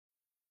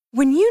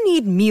When you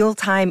need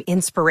mealtime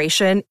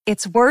inspiration,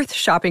 it's worth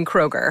shopping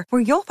Kroger,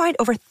 where you'll find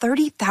over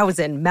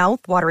 30,000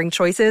 mouth-watering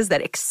choices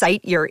that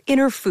excite your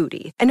inner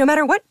foodie. And no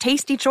matter what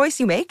tasty choice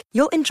you make,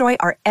 you'll enjoy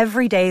our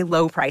everyday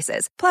low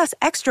prices, plus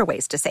extra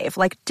ways to save,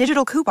 like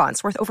digital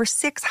coupons worth over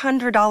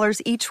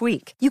 $600 each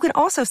week. You can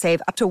also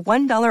save up to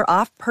 $1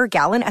 off per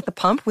gallon at the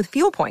pump with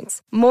fuel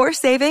points. More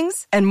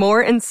savings and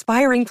more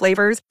inspiring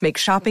flavors make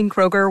shopping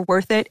Kroger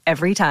worth it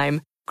every time.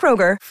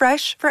 Kroger,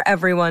 fresh for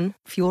everyone.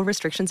 Fuel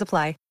restrictions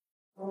apply.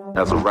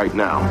 As of right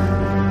now,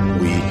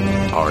 we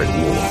are at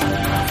war.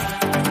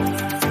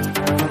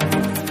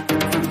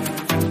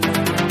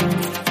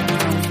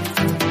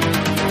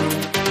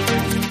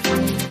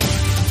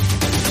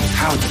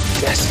 How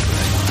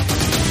desperate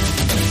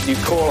you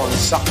call on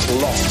such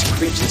lost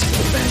creatures to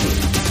defend you.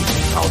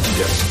 How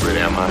desperate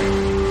am I?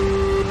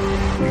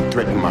 You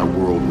threaten my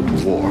world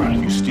with war.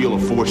 You steal a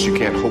force you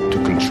can't hope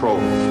to control.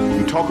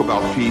 You talk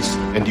about peace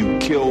and you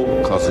kill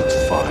because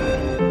it's fun.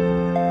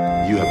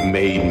 You have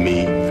made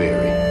me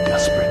very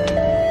desperate.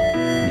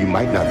 You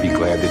might not be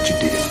glad that you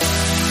did.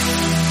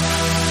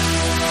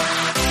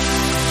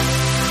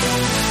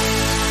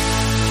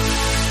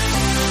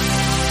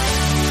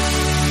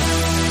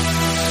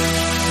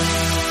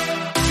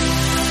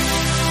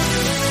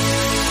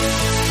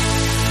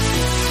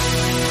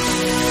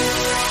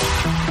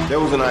 There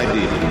was an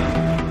idea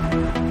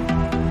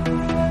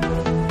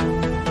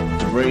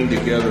to bring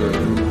together a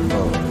group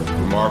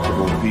of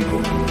remarkable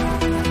people,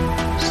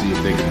 see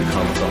if they could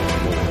become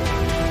something more.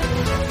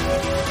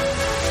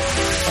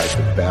 Fight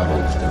the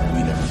battles that we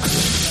never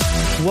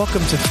could.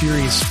 Welcome to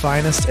Fury's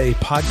Finest, a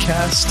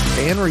podcast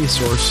and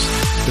resource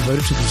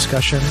devoted to the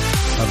discussion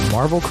of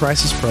Marvel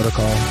Crisis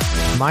Protocol.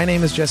 My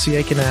name is Jesse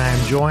Aiken, and I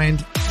am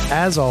joined,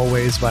 as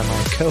always, by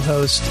my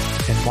co-host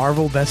and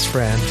Marvel best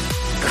friend,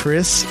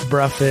 Chris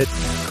Bruffett.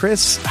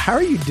 Chris, how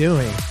are you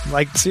doing?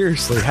 Like,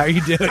 seriously, how are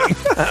you doing?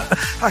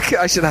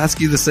 I should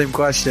ask you the same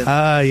question.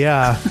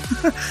 Yeah.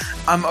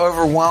 I'm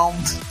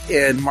overwhelmed,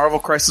 and Marvel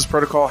Crisis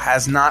Protocol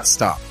has not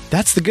stopped.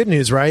 That's the good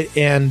news, right?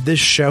 And this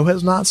show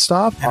has not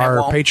stopped. And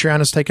our Patreon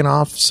has taken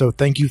off, so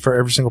thank you for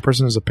every single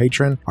person who's a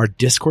patron. Our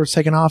Discord's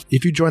taken off.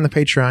 If you join the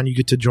Patreon, you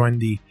get to join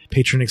the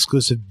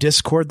patron-exclusive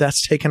Discord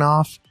that's taken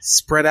off.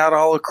 Spread out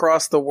all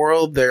across the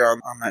world there on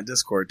that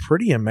Discord.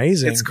 Pretty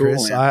amazing, it's cool,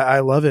 Chris. man. I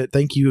love it.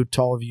 Thank you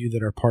to all of you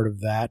that are part of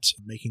that,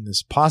 making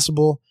this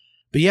possible.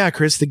 But yeah,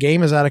 Chris, the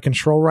game is out of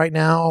control right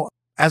now.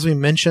 As we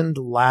mentioned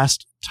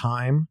last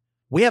time,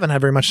 we haven't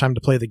had very much time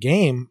to play the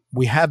game.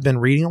 We have been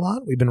reading a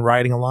lot. We've been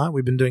writing a lot.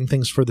 We've been doing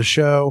things for the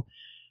show,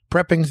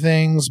 prepping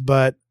things,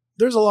 but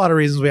there's a lot of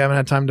reasons we haven't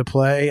had time to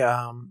play.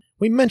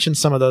 We mentioned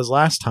some of those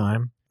last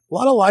time. A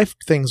lot of life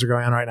things are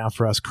going on right now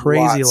for us.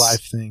 Crazy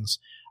life things.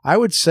 I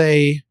would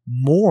say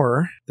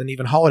more than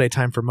even holiday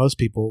time for most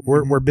people.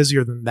 We're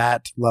busier than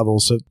that level,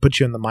 so it puts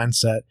you in the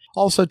mindset.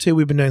 Also, too,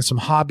 we've been doing some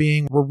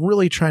hobbying. We're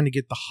really trying to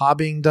get the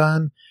hobbying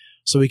done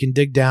so we can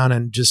dig down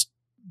and just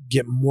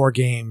get more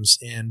games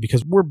in,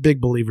 because we're big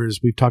believers,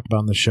 we've talked about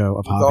on the show,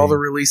 of hobbying. With all the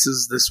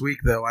releases this week,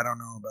 though, I don't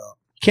know about.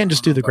 You can't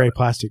just do the gray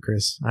plastic,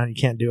 Chris. You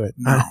can't do it.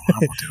 No, I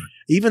won't do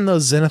it. Even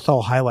those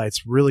Zenithal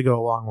highlights really go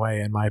a long way,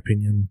 in my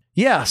opinion.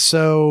 Yeah,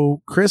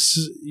 so, Chris,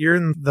 you're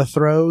in the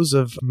throes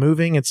of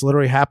moving. It's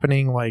literally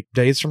happening like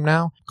days from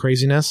now.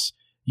 Craziness.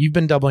 You've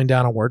been doubling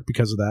down on work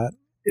because of that.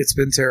 It's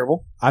been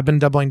terrible. I've been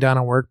doubling down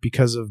on work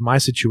because of my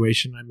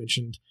situation. I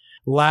mentioned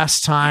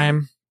last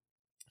time,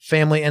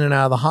 family in and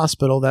out of the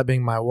hospital, that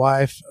being my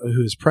wife,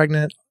 who is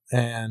pregnant,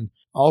 and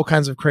all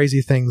kinds of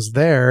crazy things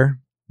there.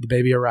 The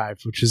baby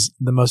arrived, which is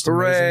the most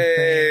amazing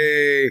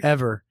thing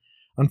ever.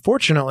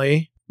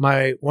 Unfortunately,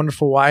 my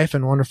wonderful wife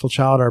and wonderful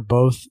child are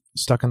both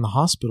stuck in the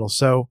hospital.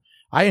 So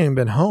I ain't even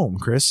been home,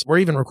 Chris. We're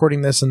even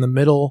recording this in the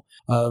middle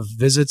of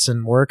visits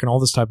and work and all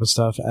this type of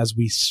stuff as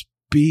we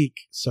speak.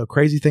 So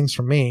crazy things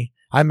for me.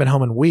 I haven't been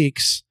home in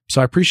weeks.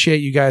 So I appreciate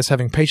you guys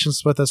having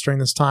patience with us during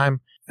this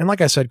time. And like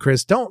I said,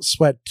 Chris, don't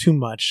sweat too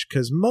much,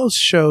 because most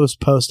shows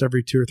post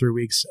every 2 or 3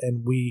 weeks,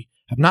 and we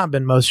have not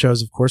been most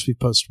shows. Of course, we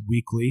post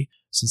weekly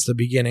since the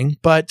beginning,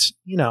 but,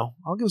 you know,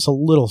 I'll give us a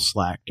little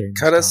slack during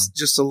this Cut time. us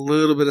just a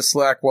little bit of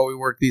slack while we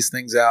work these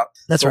things out.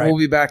 That's so right. We'll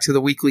be back to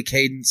the weekly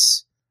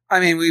cadence. I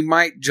mean, we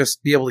might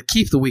just be able to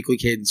keep the weekly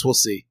cadence. We'll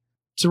see.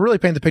 To really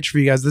paint the picture for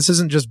you guys, this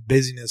isn't just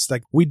busyness.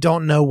 Like, we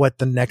don't know what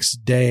the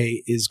next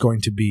day is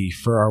going to be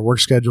for our work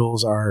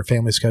schedules, our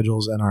family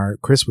schedules, and our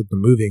Chris with the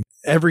moving.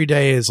 Every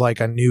day is like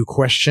a new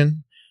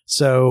question.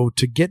 So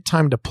to get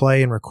time to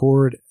play and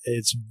record,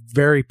 it's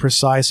very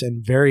precise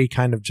and very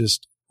kind of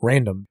just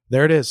random.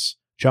 There it is.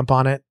 Jump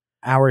on it.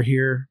 Hour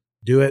here,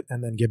 do it,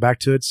 and then get back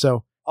to it.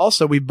 So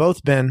also, we've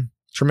both been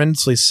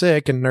tremendously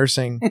sick and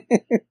nursing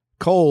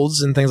colds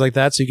and things like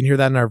that. So you can hear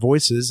that in our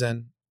voices.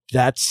 And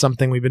that's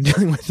something we've been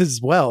dealing with as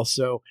well.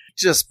 So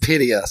just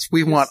pity us.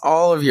 We want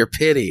all of your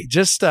pity.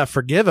 Just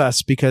forgive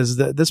us, because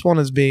this one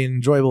is being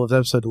enjoyable as an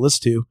episode to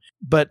listen to.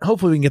 But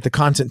hopefully we can get the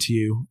content to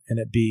you and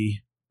it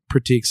be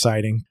pretty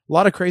exciting. A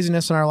lot of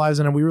craziness in our lives,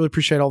 and we really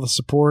appreciate all the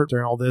support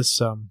during all this.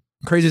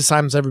 Craziest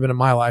time it's ever been in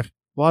my life.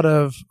 A lot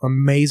of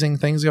amazing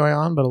things going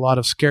on, but a lot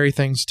of scary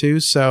things too.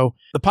 So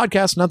the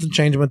podcast, nothing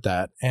changing with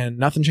that. And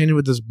nothing changing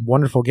with this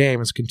wonderful game.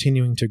 Is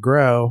continuing to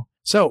grow.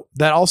 So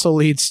that also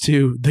leads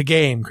to the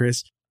game,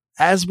 Chris.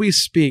 As we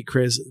speak,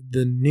 Chris,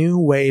 the new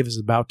wave is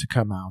about to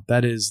come out.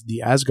 That is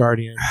the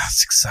Asgardians.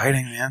 It's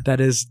exciting, man.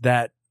 That is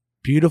that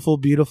beautiful,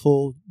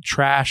 beautiful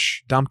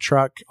trash dump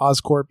truck,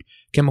 Oscorp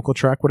chemical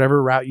truck,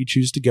 whatever route you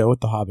choose to go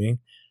with the hobby.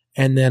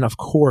 And then, of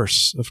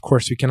course,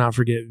 we cannot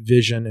forget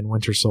Vision and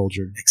Winter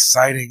Soldier.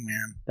 Exciting,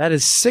 man. That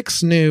is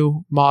 6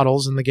 new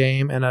models in the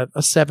game and a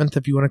 7th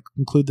if you want to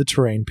include the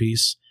terrain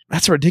piece.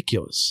 That's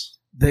ridiculous.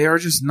 They are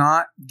just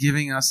not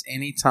giving us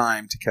any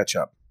time to catch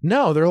up.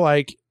 No, they're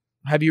like,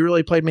 have you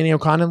really played many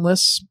Wakandan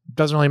lists?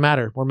 Doesn't really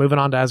matter. We're moving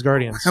on to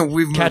Asgardians.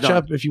 We've Catch moved on.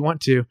 up if you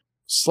want to.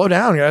 Slow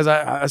down, guys.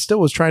 I still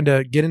was trying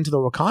to get into the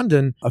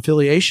Wakandan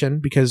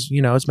affiliation because,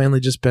 it's mainly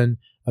just been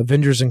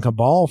Avengers and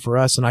Cabal for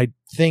us. And I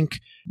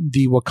think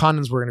the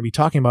Wakandans we're going to be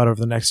talking about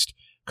over the next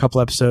couple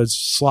episodes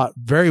slot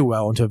very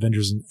well into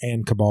Avengers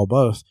and Cabal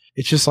both.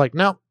 It's just like,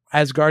 no,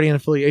 Asgardian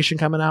affiliation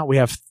coming out. We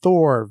have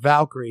Thor,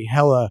 Valkyrie,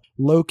 Hela,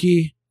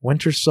 Loki,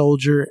 Winter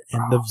Soldier,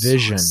 and the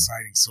Vision.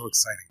 So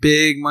exciting.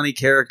 Big money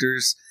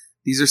characters.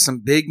 These are some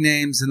big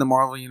names in the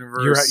Marvel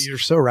Universe. You're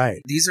so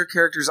right. These are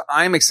characters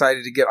I'm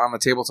excited to get on the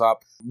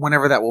tabletop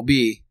whenever that will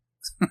be.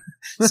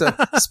 So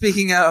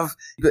speaking of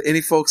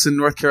any folks in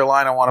North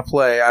Carolina want to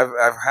play, I've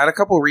had a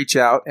couple reach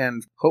out,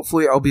 and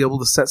hopefully I'll be able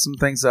to set some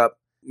things up,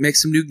 make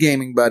some new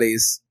gaming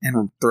buddies,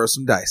 and throw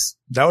some dice.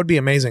 That would be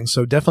amazing.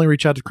 So definitely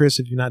reach out to Chris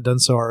if you've not done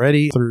so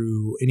already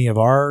through any of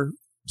our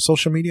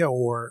social media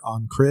or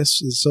on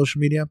Chris's social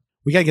media.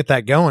 We got to get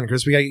that going,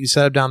 Chris. We got to get you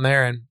set up down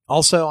there. And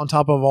also on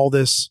top of all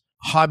this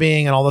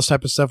hobbying and all this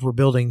type of stuff we're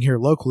building here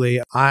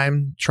locally,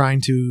 I'm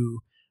trying to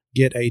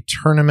get a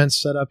tournament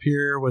set up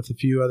here with a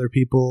few other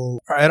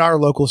people. At our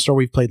local store,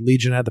 we've played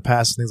Legion at the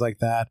past and things like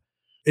that.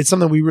 It's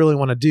something we really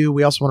want to do.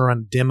 We also want to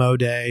run demo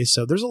day.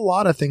 So there's a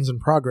lot of things in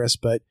progress,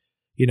 but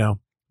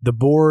the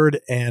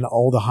board and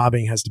all the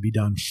hobbying has to be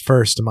done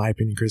first, in my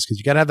opinion, Chris, because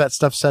you got to have that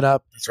stuff set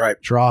up. That's right.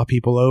 Draw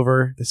people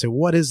over. They say,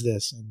 what is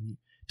this? And you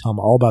tell them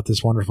all about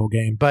this wonderful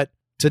game. But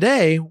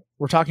today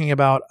we're talking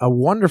about a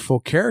wonderful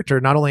character,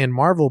 not only in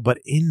Marvel, but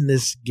in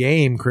this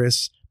game,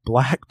 Chris,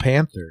 Black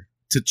Panther.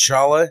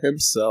 T'Challa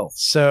himself.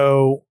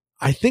 So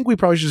I think we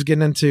probably should just get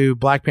into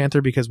Black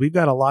Panther because we've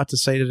got a lot to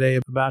say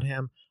today about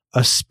him,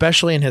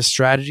 especially in his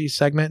strategy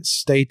segment.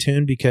 Stay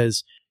tuned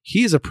because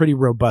he's a pretty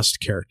robust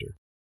character.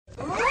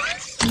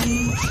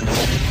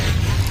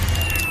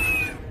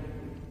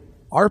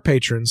 Our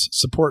patrons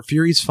support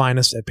Fury's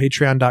Finest at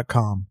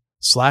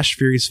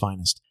patreon.com/Fury's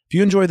Finest. If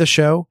you enjoy the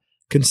show,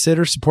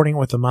 consider supporting it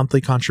with a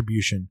monthly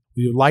contribution.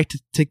 We would like to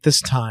take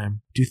this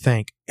time to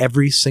thank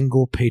every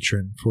single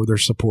patron for their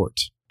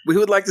support. We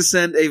would like to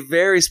send a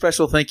very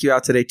special thank you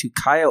out today to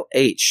Kyle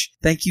H.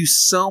 Thank you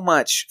so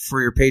much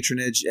for your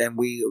patronage, and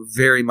we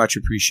very much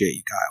appreciate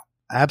you, Kyle.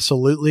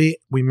 Absolutely.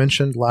 We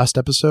mentioned last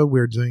episode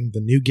we're doing the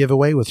new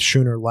giveaway with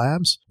Schooner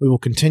Labs. We will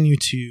continue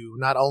to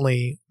not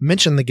only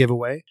mention the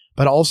giveaway,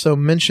 but also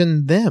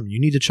mention them. You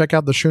need to check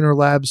out the Schooner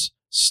Labs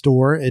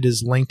store. It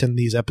is linked in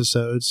these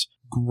episodes.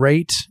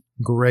 Great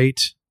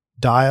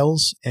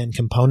dials and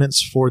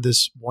components for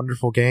this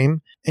wonderful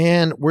game.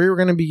 And we're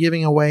going to be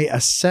giving away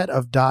a set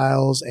of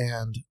dials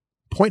and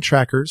point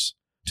trackers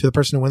to the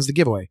person who wins the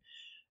giveaway.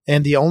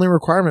 And the only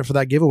requirement for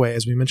that giveaway,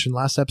 as we mentioned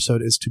last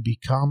episode, is to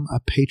become a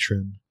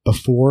patron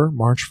before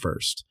March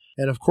 1st.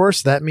 And of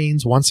course, that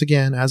means, once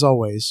again, as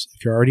always,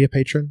 if you're already a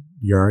patron,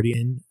 you're already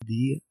in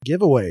the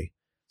giveaway.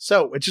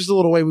 So it's just a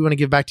little way we want to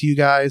give back to you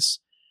guys.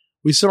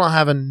 We still don't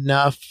have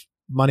enough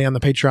money on the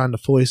Patreon to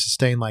fully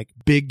sustain like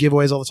big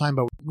giveaways all the time,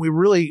 but we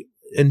really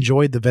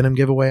enjoyed the Venom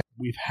giveaway.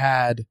 We've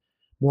had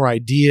more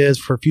ideas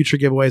for future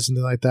giveaways and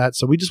things like that.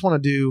 So we just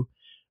want to do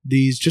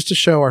these just to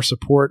show our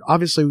support.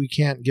 Obviously, we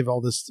can't give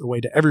all this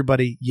away to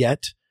everybody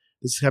yet.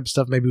 This type of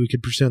stuff maybe we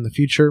could pursue in the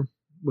future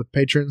with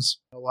patrons.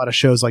 A lot of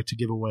shows like to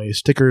give away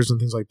stickers and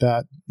things like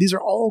that. These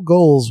are all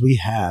goals we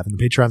have, and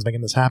the Patreon's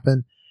making this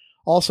happen.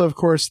 Also, of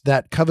course,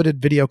 that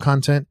coveted video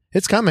content,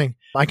 it's coming.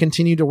 I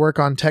continue to work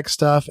on tech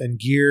stuff and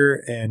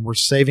gear, and we're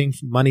saving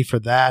money for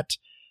that.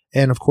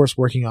 And, of course,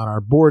 working on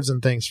our boards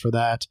and things for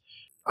that.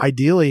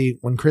 Ideally,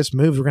 when Chris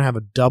moves, we're going to have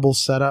a double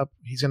setup.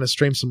 He's going to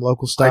stream some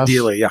local stuff.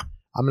 Ideally, yeah.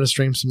 I'm going to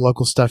stream some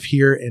local stuff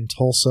here in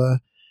Tulsa,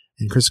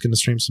 and Chris is going to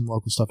stream some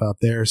local stuff out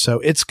there. So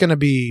it's going to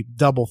be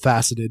double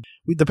faceted.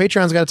 The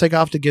Patreon's got to take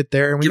off to get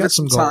there, and we Give got it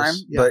some some goals. time,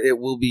 Yeah. but it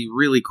will be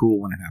really cool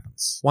when it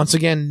happens. Once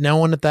again, no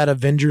one at that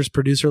Avengers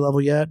producer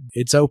level yet.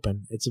 It's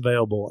open, it's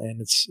available,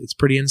 and it's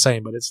pretty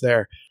insane, but it's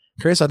there.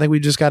 Chris, I think we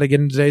just got to get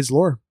into today's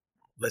lore.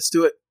 Let's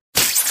do it.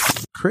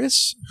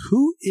 Chris,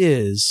 who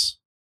is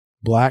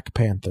Black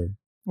Panther?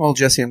 Well,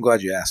 Jesse, I'm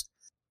glad you asked.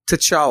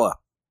 T'Challa,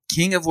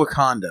 King of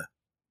Wakanda,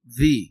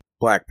 the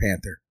Black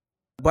Panther.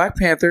 Black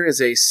Panther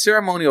is a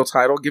ceremonial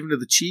title given to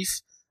the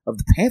chief of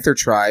the Panther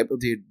tribe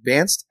of the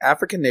advanced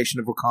African nation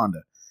of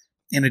Wakanda.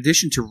 In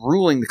addition to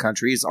ruling the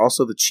country, he is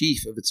also the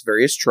chief of its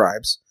various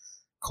tribes,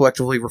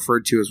 collectively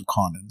referred to as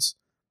Wakandans.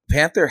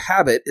 Panther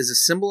habit is a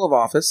symbol of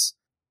office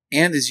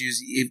and is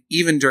used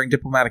even during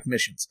diplomatic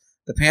missions.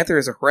 The Panther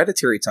is a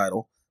hereditary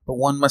title, but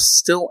one must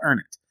still earn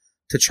it.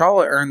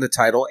 T'Challa earned the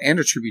title and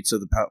attributes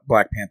of the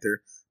Black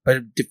Panther by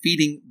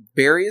defeating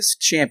various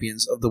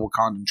champions of the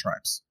Wakandan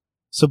tribes.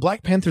 So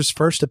Black Panther's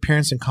first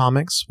appearance in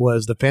comics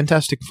was the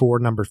Fantastic Four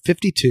number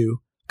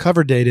 52,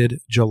 cover dated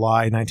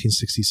July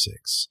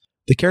 1966.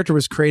 The character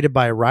was created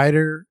by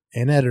writer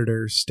and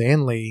editor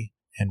Stan Lee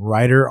and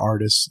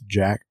writer-artist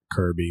Jack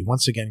Kirby.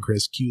 Once again,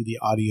 Chris, cue the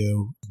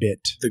audio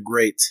bit. The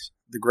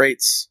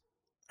greats.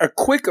 A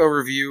quick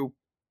overview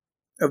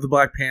of the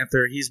Black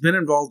Panther. He's been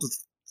involved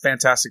with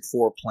Fantastic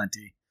Four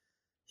plenty.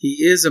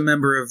 He is a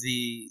member of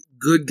the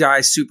good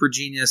guy super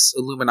genius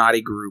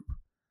Illuminati group.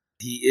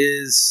 He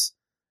is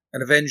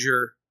an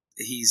Avenger.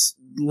 He's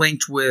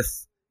linked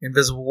with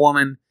Invisible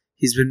Woman.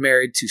 He's been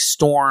married to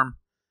Storm.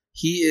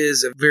 He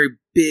is a very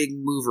big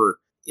mover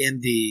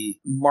in the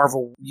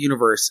Marvel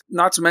universe,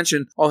 not to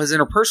mention all his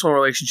interpersonal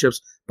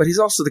relationships, but he's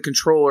also the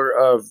controller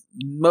of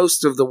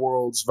most of the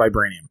world's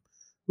vibranium,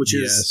 which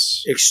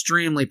is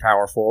extremely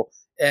powerful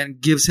and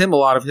gives him a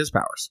lot of his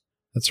powers.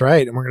 That's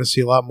right. And we're going to see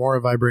a lot more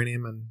of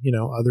vibranium and,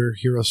 other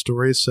hero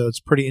stories. So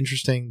it's pretty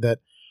interesting that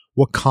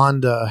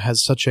Wakanda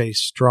has such a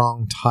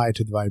strong tie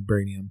to the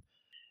vibranium.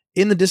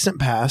 In the distant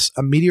past,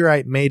 a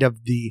meteorite made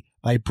of the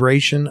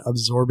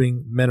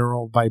vibration-absorbing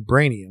mineral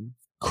vibranium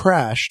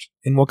crashed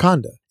in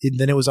Wakanda.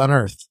 Then it was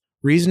unearthed.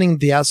 Reasoning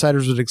the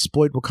outsiders would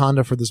exploit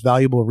Wakanda for this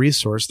valuable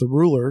resource, the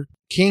ruler,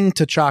 King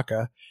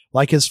T'Chaka,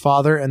 like his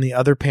father and the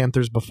other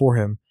Panthers before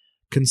him,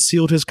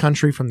 concealed his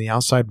country from the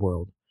outside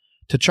world.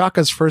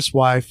 T'Chaka's first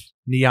wife,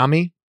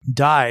 Niamey,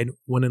 died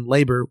when in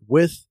labor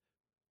with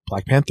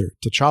Black Panther,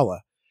 T'Challa,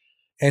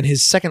 and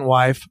his second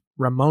wife,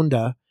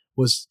 Ramonda,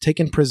 was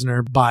taken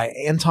prisoner by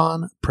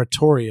Anton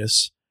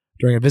Pretorius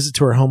during a visit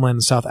to her homeland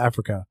in South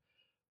Africa.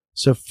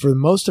 So for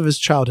most of his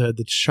childhood,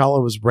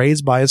 T'Challa was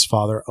raised by his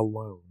father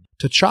alone.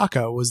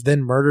 T'Chaka was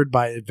then murdered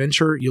by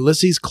adventurer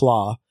Ulysses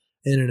Klaue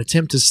in an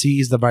attempt to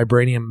seize the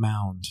vibranium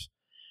mound.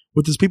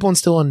 With his people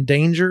still in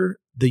danger,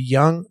 the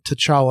young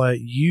T'Challa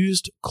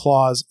used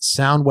Klaue's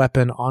sound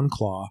weapon on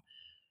Klaue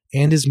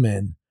and his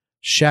men,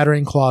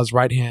 shattering Klaue's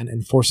right hand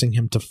and forcing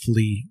him to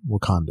flee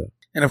Wakanda.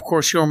 And of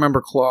course, you'll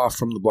remember Klaue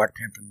from the Black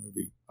Panther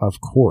movie. Of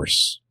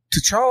course.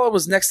 T'Challa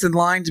was next in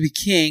line to be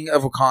king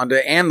of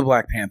Wakanda and the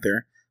Black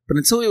Panther, but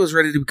until he was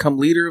ready to become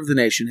leader of the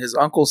nation, his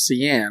uncle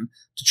Cian,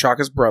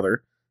 T'Chaka's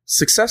brother,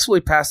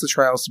 successfully passed the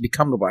trials to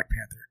become the Black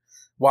Panther.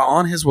 While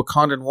on his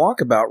Wakandan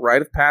walkabout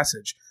rite of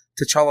passage,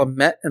 T'Challa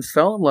met and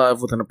fell in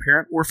love with an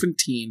apparent orphan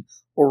teen,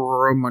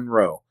 Aurora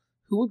Monroe,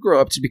 who would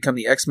grow up to become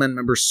the X-Men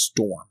member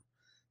Storm.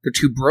 The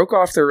two broke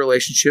off their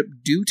relationship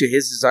due to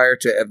his desire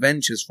to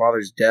avenge his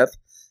father's death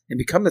and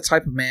become the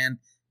type of man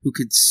who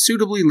could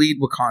suitably lead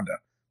Wakanda,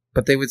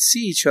 but they would see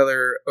each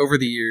other over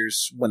the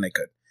years when they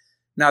could.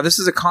 Now, this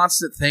is a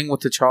constant thing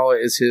with T'Challa,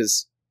 is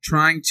his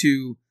trying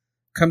to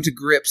come to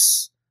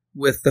grips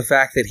with the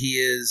fact that he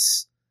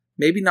is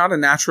maybe not a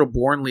natural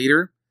born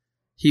leader.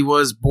 He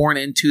was born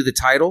into the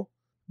title,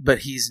 but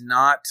he's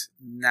not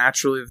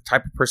naturally the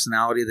type of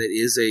personality that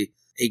is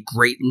a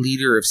great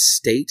leader of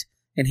state.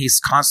 And he's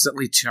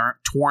constantly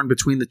torn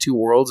between the two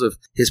worlds of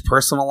his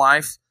personal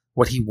life,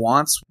 what he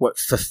wants, what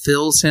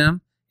fulfills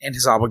him, and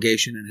his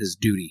obligation and his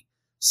duty.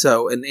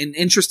 So an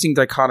interesting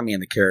dichotomy in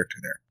the character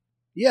there.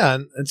 Yeah,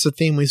 and it's a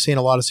theme we've seen in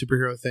a lot of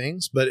superhero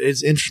things, but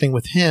it's interesting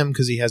with him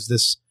because he has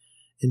this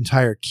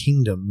entire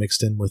kingdom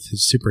mixed in with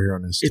his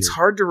superhero-ness. It's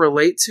hard to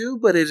relate to,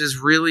 but it is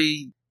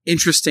really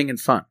interesting and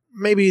fun.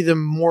 Maybe the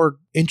more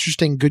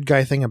interesting good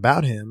guy thing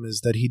about him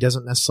is that he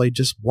doesn't necessarily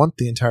just want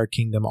the entire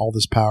kingdom, all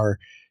this power.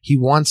 He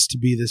wants to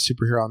be the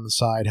superhero on the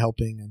side,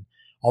 helping and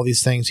all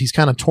these things. He's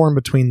kind of torn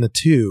between the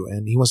two,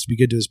 and he wants to be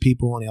good to his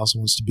people, and he also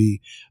wants to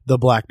be the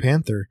Black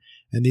Panther.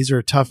 And these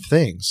are tough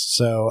things,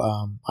 so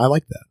I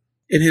like that.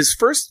 In his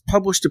first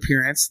published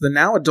appearance, the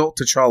now adult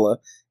T'Challa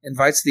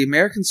invites the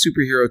American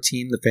superhero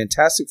team, the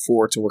Fantastic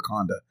Four, to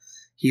Wakanda.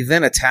 He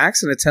then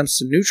attacks and attempts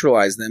to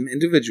neutralize them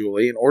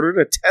individually in order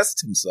to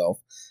test himself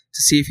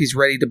to see if he's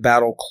ready to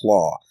battle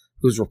Klaue,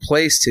 who has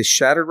replaced his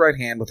shattered right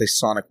hand with a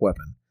sonic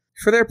weapon.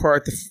 For their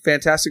part, the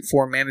Fantastic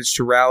Four managed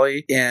to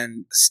rally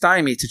and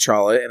stymie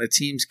T'Challa in a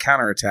team's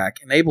counterattack,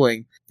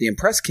 enabling the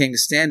impressed king to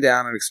stand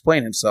down and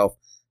explain himself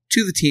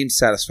to the team's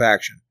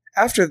satisfaction.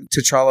 After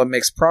T'Challa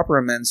makes proper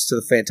amends to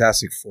the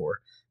Fantastic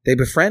Four, they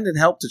befriend and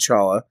help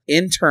T'Challa,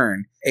 in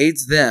turn,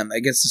 aids them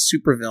against the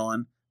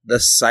supervillain, the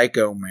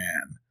Psycho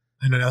Man.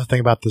 I know nothing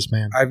about this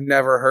man. I've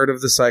never heard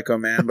of the Psycho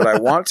Man, but I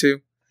want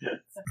to.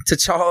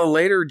 T'Challa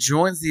later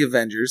joins the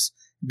Avengers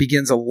and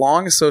begins a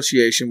long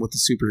association with the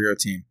superhero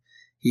team.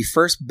 He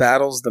first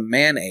battles the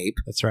Man-Ape.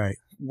 That's right.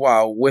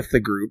 While with the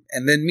group,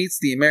 and then meets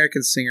the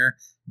American singer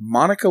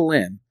Monica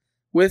Lynn,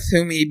 with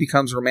whom he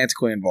becomes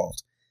romantically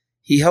involved.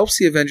 He helps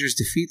the Avengers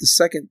defeat the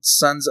second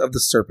Sons of the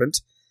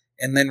Serpent,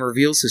 and then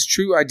reveals his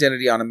true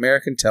identity on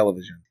American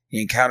television.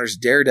 He encounters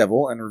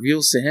Daredevil and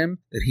reveals to him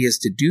that he has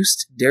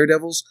deduced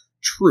Daredevil's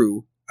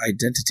true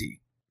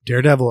identity.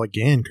 Daredevil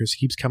again, Chris,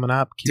 keeps coming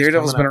up.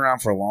 Daredevil's been around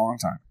for a long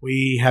time.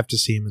 We have to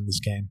see him in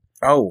this game.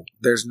 Oh,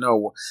 there's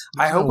no...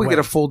 I There's hope no we way. get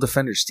a full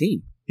Defenders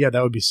team. Yeah,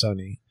 that would be so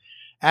neat.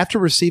 After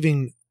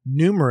receiving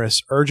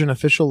numerous urgent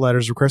official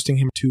letters requesting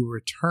him to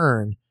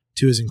return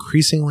to his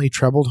increasingly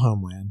troubled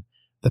homeland,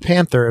 the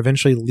Panther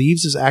eventually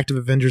leaves his active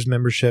Avengers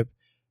membership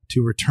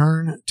to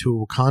return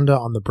to Wakanda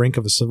on the brink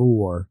of a civil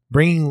war,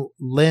 bringing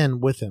Lynn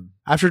with him.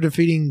 After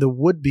defeating the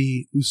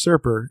would-be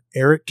usurper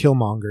Eric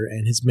Killmonger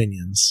and his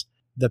minions,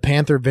 the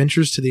Panther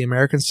ventures to the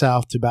American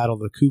South to battle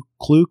the Ku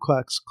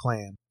Klux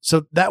Klan.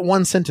 So that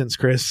one sentence,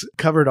 Chris,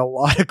 covered a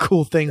lot of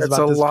cool things That's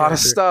about a this lot character. of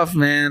stuff,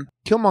 man.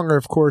 Killmonger,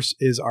 of course,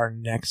 is our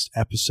next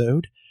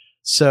episode.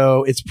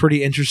 So it's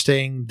pretty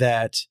interesting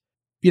that,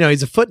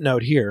 he's a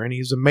footnote here and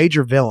he's a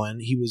major villain.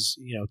 He was,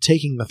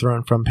 taking the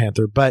throne from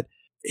Panther, but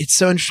it's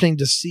so interesting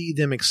to see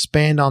them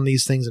expand on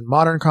these things in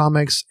modern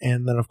comics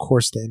and then, of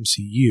course, the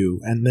MCU.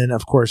 And then,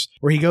 of course,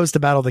 where he goes to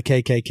battle the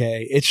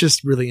KKK. It's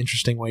just really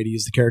interesting way to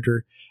use the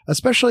character,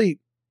 especially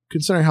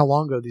considering how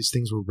long ago these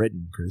things were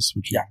written, Chris,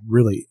 which is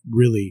really,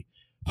 really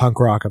punk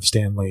rock of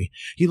Stan Lee.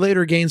 He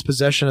later gains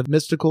possession of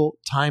mystical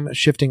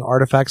time-shifting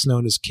artifacts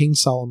known as King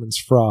Solomon's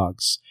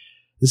Frogs.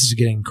 This is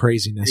getting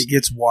craziness. It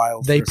gets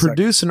wild. They for a second.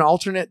 produce an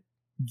alternate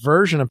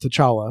version of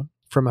T'Challa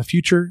from a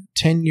future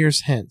 10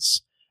 years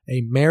hence,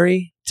 a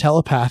merry,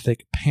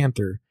 telepathic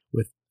panther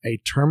with a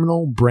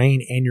terminal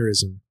brain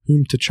aneurysm,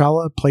 whom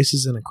T'Challa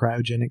places in a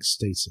cryogenic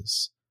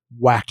stasis.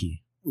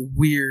 Wacky.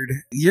 Weird.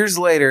 Years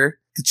later,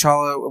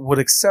 T'Challa would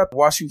accept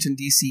Washington,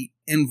 D.C.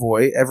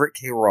 envoy Everett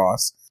K.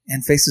 Ross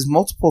and faces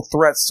multiple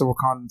threats to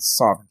Wakanda's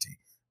sovereignty.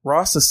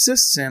 Ross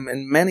assists him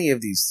in many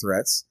of these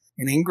threats,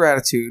 and in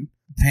gratitude,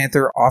 the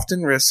Panther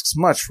often risks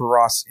much for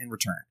Ross in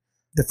return.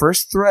 The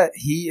first threat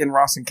he and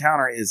Ross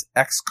encounter is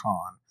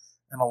X-Con,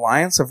 an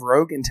alliance of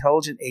rogue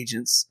intelligence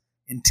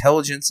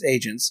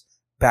agents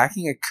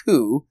backing a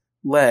coup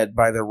led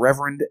by the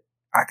Reverend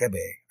Akabe.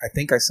 I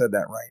think I said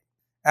that right.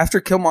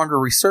 After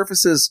Killmonger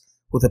resurfaces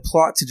with a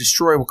plot to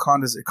destroy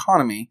Wakanda's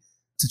economy,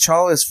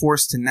 T'Challa is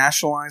forced to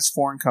nationalize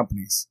foreign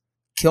companies.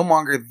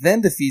 Killmonger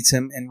then defeats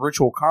him in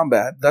ritual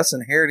combat, thus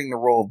inheriting the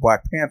role of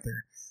Black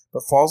Panther,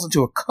 but falls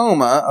into a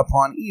coma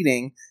upon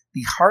eating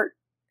the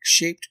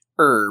heart-shaped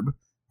herb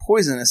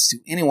poisonous to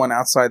anyone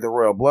outside the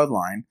royal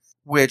bloodline,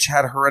 which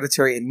had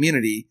hereditary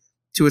immunity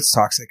to its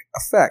toxic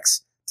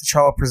effects.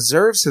 T'Challa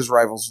preserves his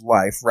rival's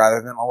life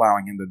rather than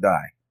allowing him to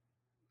die.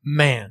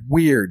 Man.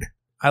 Weird.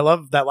 I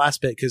love that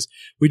last bit because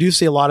we do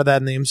see a lot of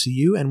that in the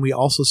MCU, and we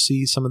also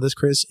see some of this,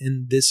 Chris,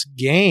 in this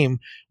game.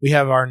 We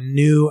have our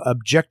new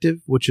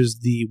objective, which is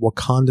the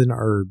Wakandan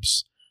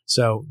herbs.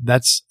 So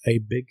that's a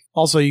big...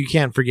 Also, you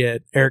can't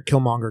forget Eric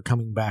Killmonger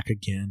coming back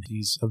again.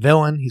 He's a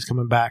villain. He's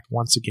coming back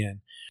once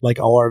again, like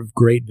all our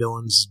great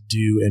villains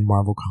do in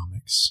Marvel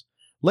Comics.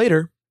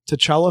 Later,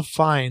 T'Challa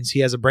finds he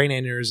has a brain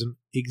aneurysm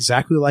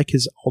exactly like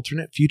his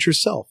alternate future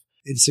self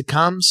and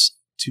succumbs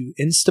to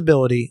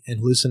instability and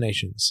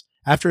hallucinations.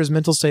 After his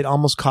mental state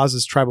almost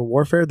causes tribal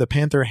warfare, the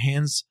Panther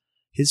hands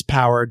his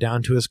power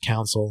down to his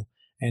council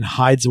and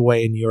hides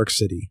away in New York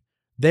City.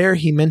 There,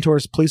 he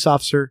mentors police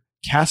officer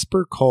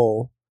Casper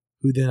Cole,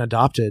 who then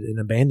adopted an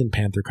abandoned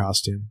Panther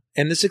costume.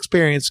 And this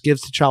experience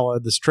gives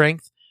T'Challa the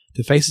strength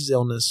to face his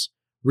illness,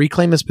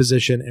 reclaim his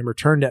position, and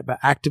return to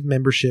active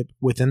membership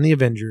within the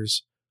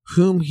Avengers,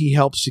 whom he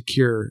helped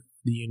secure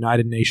the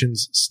United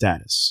Nations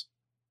status.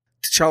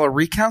 T'Challa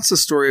recounts the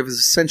story of his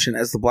ascension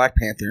as the Black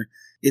Panther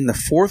in the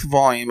 4th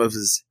volume of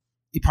his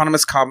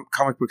eponymous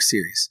comic book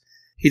series.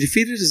 He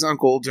defeated his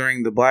uncle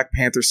during the Black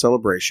Panther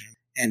celebration,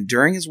 and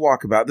during his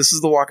walkabout, this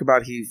is the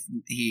walkabout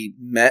he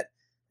met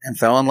and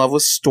fell in love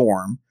with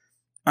Storm.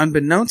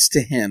 Unbeknownst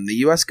to him, the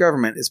U.S.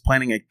 government is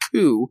planning a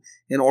coup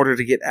in order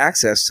to get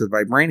access to the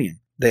vibranium.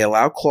 They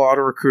allow Klaue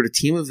to recruit a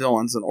team of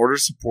villains in order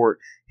to support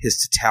his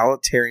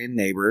totalitarian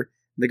neighbor,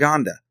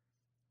 Naganda.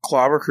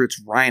 Klaue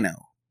recruits Rhino,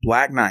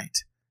 Black Knight,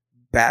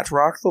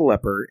 Batroc the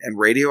Leper, and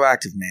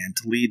Radioactive Man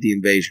to lead the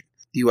invasion.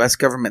 The U.S.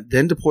 government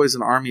then deploys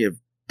an army of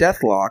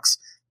Deathlocks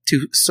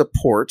to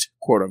support,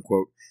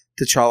 quote-unquote,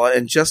 T'Challa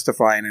and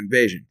justify an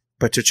invasion.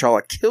 But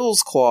T'Challa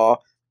kills Klaue,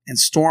 and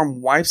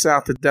Storm wipes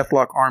out the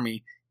Deathlock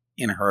army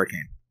in a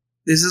hurricane.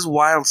 This is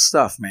wild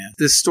stuff, man.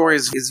 This story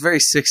is very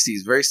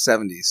 60s, very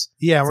 70s.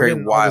 Yeah, we're very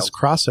getting all this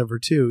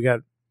crossover, too. We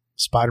got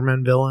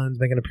Spider-Man villains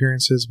making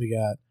appearances. We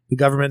got the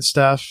government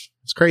stuff.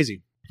 It's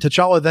crazy.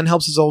 T'Challa then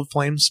helps his old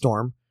flame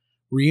Storm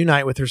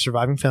reunite with her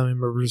surviving family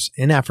members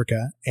in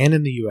Africa and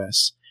in the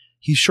U.S.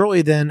 He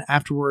shortly then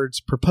afterwards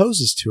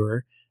proposes to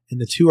her, and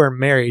the two are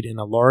married in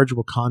a large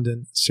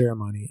Wakandan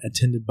ceremony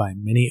attended by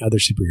many other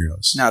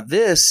superheroes. Now,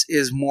 this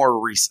is more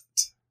recent.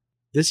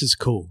 This is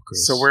cool,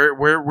 Chris. So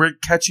we're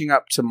catching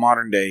up to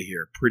modern day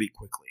here pretty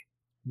quickly.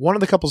 One of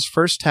the couple's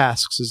first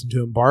tasks is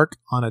to embark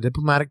on a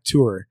diplomatic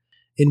tour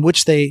in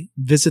which they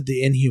visit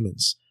the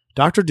Inhumans,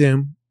 Dr.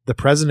 Doom, the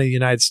President of the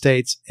United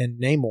States, and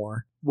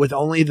Namor, with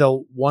only the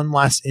one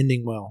last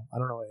ending well. I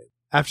don't know.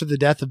 After the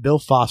death of Bill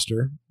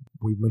Foster,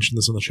 we mentioned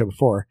this on the show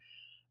before,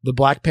 the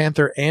Black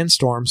Panther and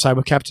Storm side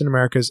with Captain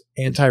America's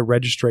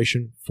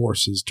anti-registration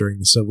forces during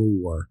the Civil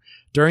War.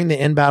 During the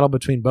end battle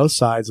between both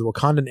sides, the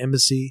Wakandan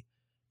embassy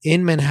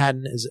in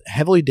Manhattan is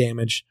heavily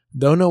damaged,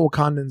 though no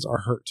Wakandans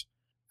are hurt.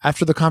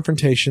 After the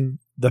confrontation,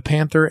 the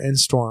Panther and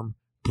Storm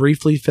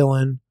briefly fill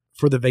in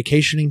for the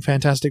vacationing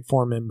Fantastic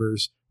Four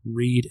members,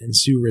 Reed and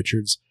Sue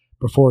Richards,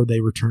 before they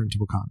return to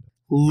Wakanda.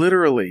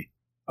 Literally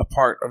a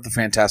part of the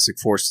Fantastic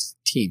Four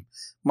team,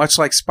 much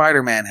like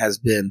Spider-Man has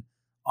been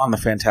on the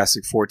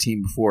Fantastic Four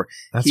team before.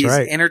 He's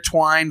right.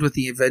 Intertwined with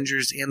the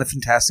Avengers and the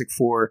Fantastic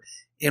Four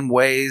in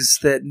ways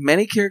that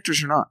many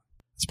characters are not.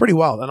 It's pretty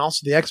wild. And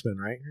also the X-Men,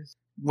 right?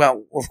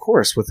 Well, of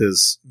course, with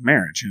his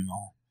marriage and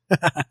all.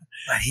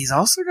 But he's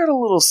also got a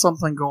little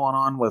something going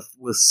on with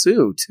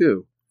Sue,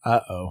 too.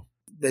 Uh-oh.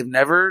 They've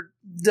never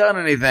done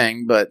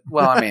anything, but,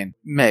 well, I mean,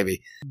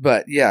 maybe.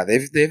 But, yeah,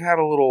 they've had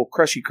a little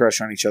crushy crush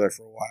on each other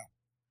for a while.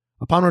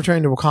 Upon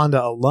returning to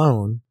Wakanda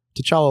alone,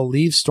 T'Challa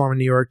leaves Storm in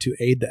New York to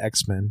aid the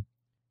X-Men.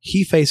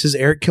 He faces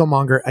Eric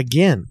Killmonger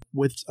again,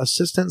 with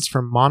assistance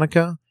from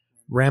Monica,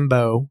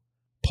 Rambeau,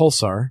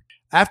 Pulsar.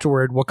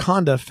 Afterward,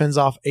 Wakanda fends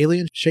off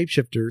alien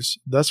shapeshifters,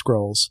 the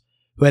Skrulls,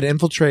 who had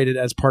infiltrated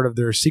as part of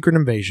their secret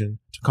invasion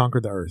to conquer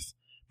the Earth.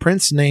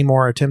 Prince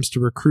Namor attempts to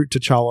recruit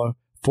T'Challa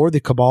for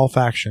the Cabal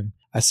faction,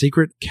 a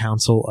secret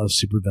council of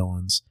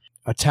supervillains.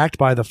 Attacked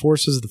by the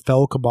forces of the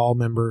fellow Cabal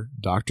member,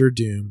 Dr.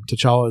 Doom,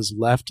 T'Challa is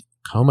left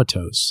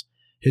comatose.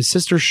 His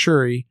sister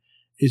Shuri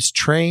is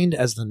trained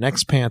as the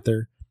next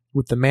Panther,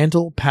 with the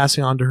mantle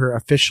passing on to her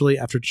officially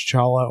after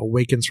T'Challa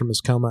awakens from his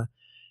coma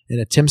and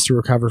attempts to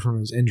recover from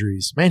his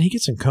injuries. Man, he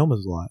gets in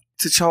comas a lot.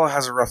 T'Challa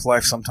has a rough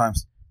life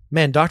sometimes.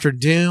 Man, Dr.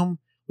 Doom,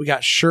 we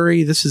got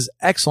Shuri. This is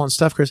excellent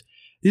stuff, Chris.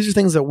 These are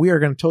things that we are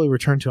going to totally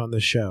return to on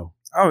this show.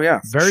 Oh, yeah.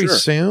 Very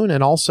soon,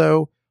 and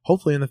also,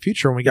 hopefully in the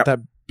future when we get that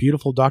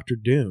beautiful Dr.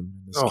 Doom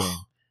in this game.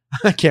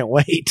 I can't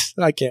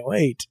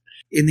wait.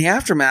 In the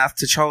aftermath,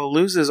 T'Challa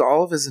loses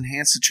all of his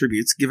enhanced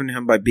attributes given to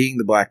him by being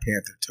the Black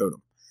Panther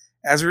totem.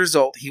 As a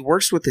result, he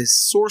works with his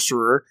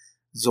sorcerer,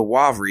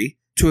 Zawavri,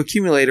 to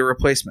accumulate a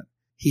replacement.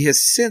 He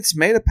has since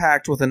made a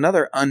pact with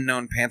another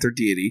unknown Panther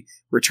deity,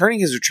 returning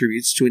his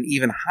attributes to an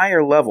even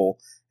higher level,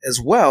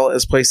 as well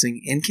as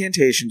placing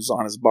incantations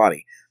on his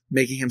body,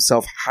 making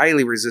himself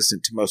highly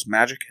resistant to most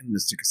magic and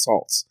mystic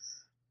assaults.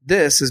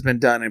 This has been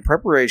done in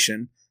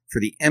preparation for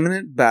the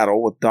imminent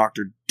battle with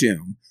Dr.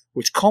 Doom,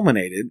 which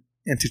culminated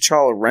in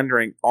T'Challa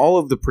rendering all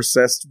of the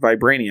processed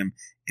vibranium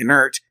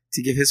inert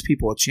to give his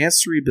people a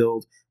chance to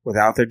rebuild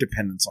without their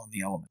dependence on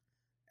the element.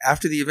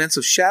 After the events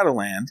of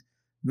Shadowland,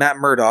 Matt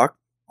Murdock,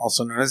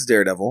 also known as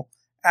Daredevil,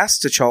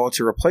 asks T'Challa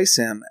to replace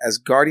him as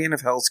Guardian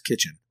of Hell's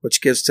Kitchen,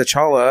 which gives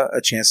T'Challa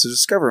a chance to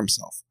discover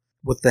himself.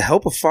 With the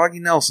help of Foggy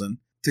Nelson,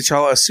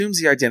 T'Challa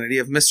assumes the identity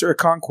of Mr.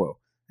 Okonkwo,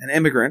 an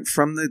immigrant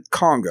from the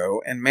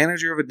Congo and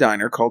manager of a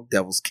diner called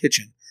Devil's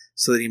Kitchen,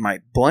 so that he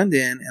might blend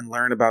in and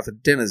learn about the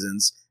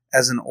denizens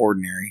as an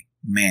ordinary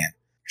man.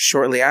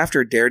 Shortly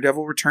after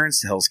Daredevil returns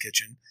to Hell's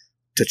Kitchen,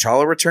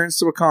 T'Challa returns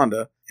to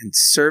Wakanda and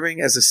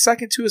serving as a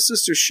second to his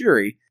sister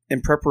Shuri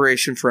in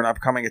preparation for an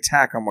upcoming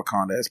attack on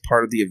Wakanda as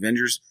part of the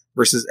Avengers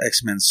vs.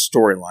 X-Men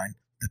storyline.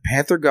 The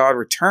Panther God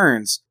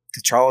returns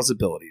T'Challa's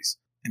abilities.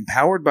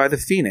 Empowered by the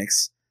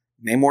Phoenix,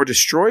 Namor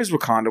destroys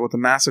Wakanda with a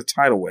massive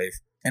tidal wave,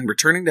 and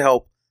returning to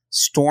help,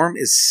 Storm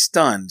is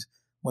stunned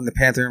when the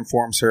Panther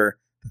informs her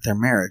that their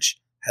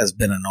marriage has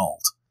been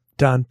annulled.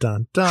 Dun,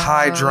 dun, dun.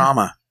 High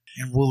drama,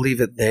 and we'll leave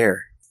it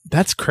there.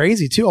 That's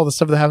crazy, too. All the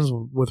stuff that happens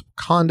with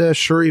Wakanda,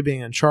 Shuri being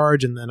in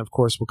charge, and then, of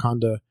course,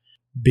 Wakanda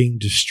being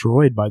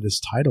destroyed by this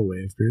tidal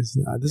wave.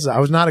 I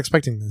was not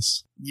expecting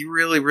this. You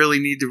really, really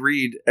need to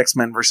read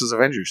X-Men vs.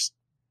 Avengers.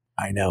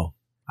 I know.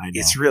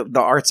 It's real.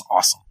 The art's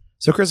awesome.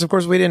 So, Chris, of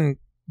course, we didn't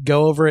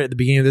go over it at the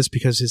beginning of this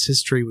because his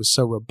history was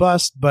so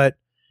robust, but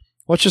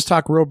let's just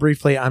talk real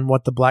briefly on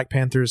what the Black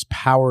Panther's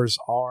powers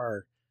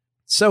are.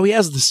 So he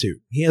has the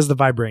suit. He has the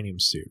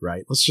vibranium suit,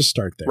 right? Let's just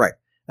start there. Right.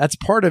 That's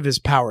part of his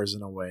powers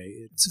in a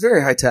way. It's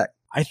very high tech.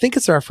 I think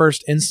it's our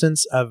first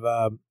instance of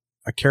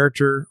a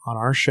character on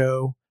our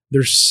show,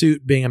 their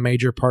suit being a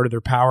major part of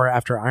their power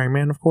after Iron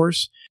Man, of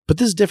course. But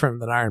this is different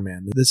than Iron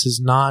Man. This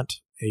is not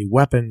a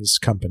weapons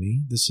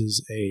company. This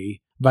is a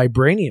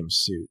vibranium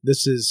suit.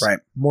 This is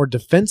more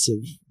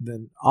defensive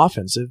than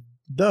offensive,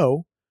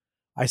 though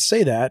I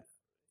say that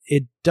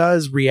it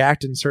does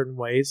react in certain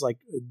ways, like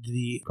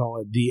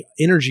the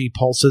energy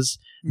pulses,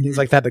 things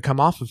like that come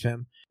off of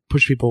him,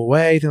 push people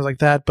away, things like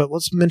that. But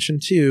let's mention,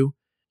 too,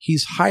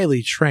 he's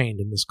highly trained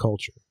in this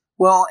culture.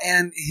 Well,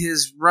 and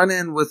his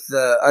run-in with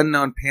the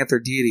unknown Panther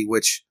deity,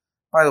 which,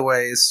 by the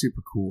way, is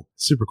super cool.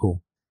 Super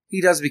cool.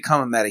 He does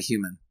become a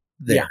metahuman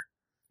there. Yeah.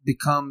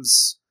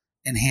 Becomes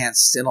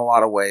enhanced in a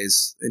lot of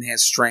ways.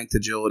 Enhanced strength,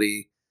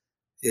 agility.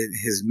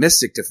 His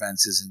mystic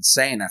defense is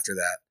insane after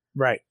that.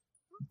 Right.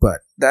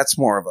 But that's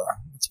more of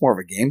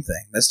a game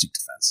thing. Mystic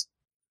defense.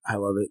 I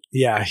love it.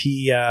 Yeah,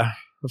 he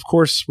of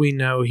course we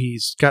know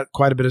he's got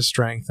quite a bit of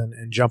strength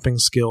and jumping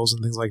skills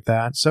and things like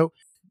that. So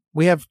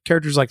we have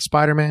characters like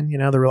Spider-Man,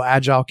 the real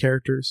agile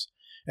characters.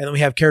 And then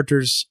we have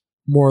characters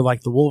more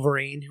like the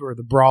Wolverine, who are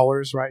the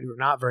brawlers, right? Who are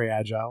not very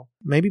agile.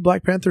 Maybe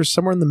Black Panther is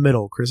somewhere in the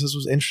middle, Chris. This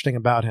was interesting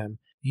about him.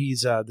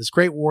 He's this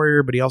great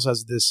warrior, but he also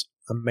has this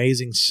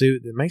amazing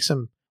suit that makes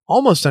him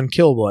almost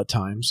unkillable at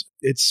times.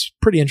 It's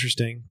pretty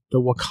interesting.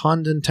 The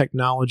Wakandan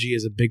technology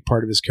is a big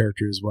part of his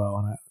character as well,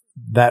 and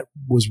that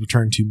was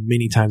returned to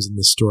many times in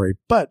this story.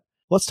 But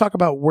let's talk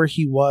about where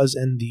he was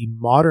in the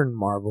modern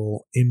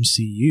Marvel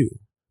MCU,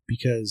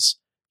 because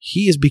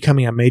he is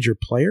becoming a major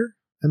player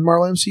in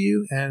Marvel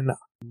MCU, and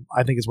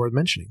I think it's worth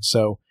mentioning.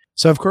 So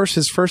of course,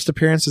 his first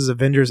appearance is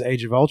Avengers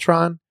Age of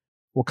Ultron.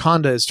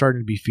 Wakanda is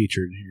starting to be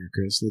featured here,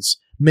 Chris. It's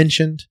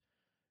mentioned,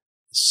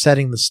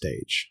 setting the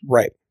stage.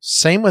 Right.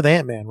 Same with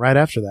Ant-Man right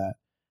after that,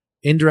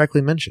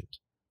 indirectly mentioned.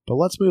 But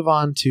let's move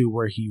on to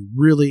where he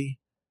really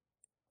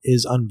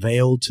is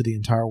unveiled to the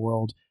entire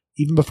world.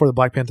 Even before the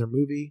Black Panther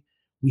movie,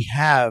 we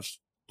have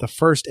the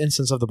first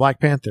instance of the Black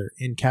Panther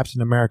in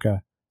Captain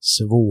America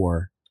Civil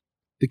War.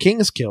 The king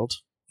is killed.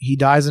 He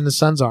dies in his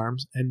son's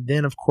arms. And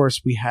then, of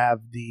course, we have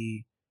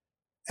the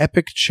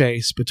epic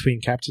chase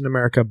between Captain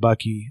America,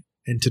 Bucky,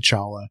 and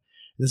T'Challa.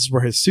 This is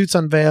where his suit's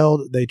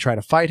unveiled. They try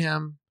to fight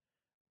him.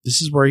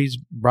 This is where he's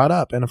brought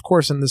up. And of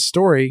course, in this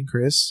story,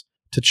 Chris,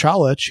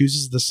 T'Challa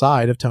chooses the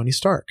side of Tony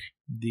Stark,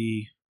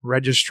 the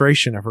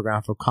registration of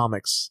Graphic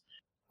Comics,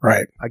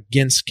 right,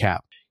 against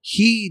Cap.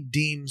 He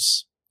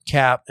deems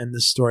Cap in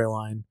this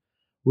storyline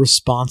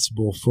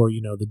responsible for,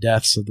 the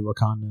deaths of the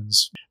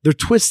Wakandans. The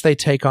twists they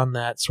take on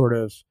that sort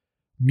of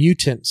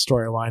mutant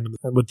storyline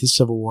with the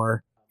Civil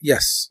War.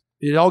 Yes.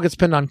 It all gets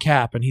pinned on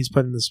Cap, and he's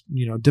put in this,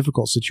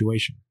 difficult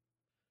situation.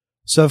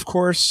 So, of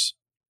course,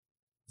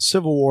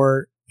 Civil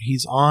War,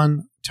 he's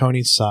on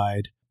Tony's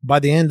side. By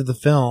the end of the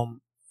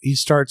film, he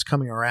starts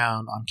coming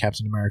around on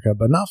Captain America,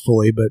 but not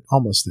fully, but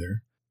almost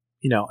there.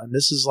 And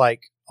this is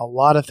like a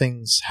lot of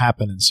things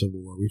happen in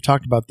Civil War. We've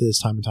talked about this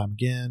time and time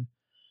again.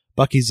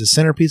 Bucky's the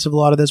centerpiece of a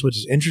lot of this, which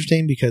is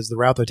interesting because the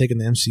route they take in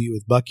the MCU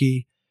with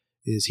Bucky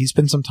is he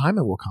spends some time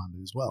in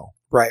Wakanda as well.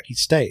 Right. He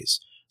stays.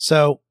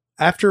 So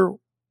after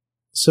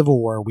Civil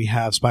War, we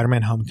have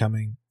Spider-Man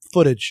Homecoming,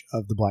 footage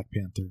of the Black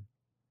Panther.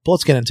 But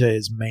let's get into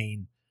his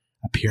main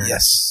appearance.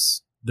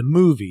 Yes. The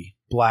movie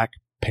Black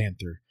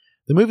Panther.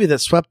 The movie that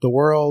swept the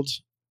world,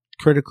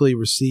 critically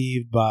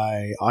received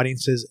by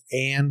audiences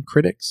and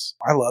critics.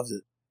 I loved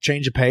it.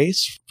 Change of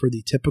pace for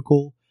the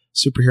typical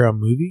superhero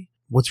movie.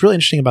 What's really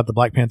interesting about the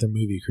Black Panther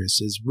movie,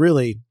 Chris, is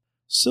really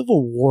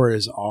Civil War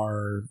is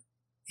our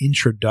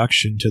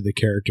introduction to the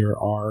character,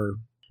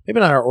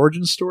 maybe not our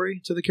origin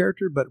story to the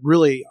character, but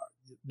really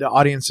the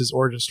audience's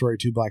origin story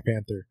to Black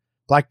Panther.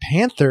 Black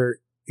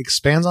Panther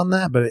expands on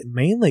that, but it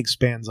mainly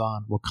expands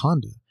on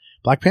Wakanda.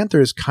 Black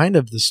Panther is kind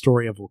of the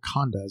story of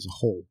Wakanda as a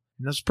whole.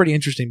 And that's pretty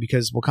interesting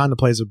because Wakanda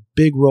plays a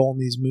big role in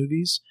these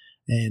movies,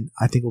 and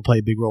I think will play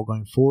a big role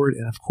going forward.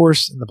 And of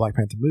course, in the Black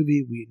Panther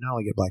movie, we not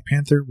only get Black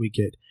Panther, we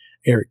get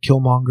Eric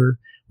Killmonger,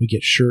 we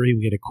get Shuri,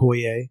 we get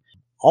Okoye,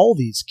 all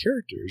these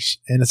characters.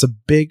 And it's a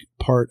big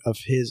part of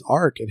his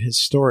arc and his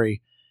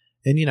story.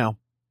 And,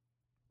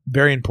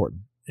 very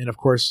important. And of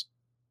course,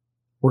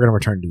 we're going to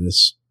return to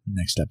this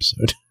next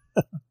episode.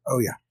 Oh,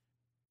 yeah.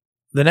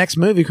 The next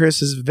movie,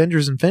 Chris, is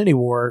Avengers Infinity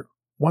War.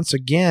 Once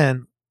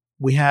again,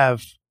 we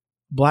have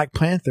Black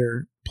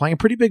Panther playing a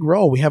pretty big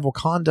role. We have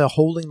Wakanda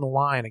holding the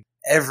line.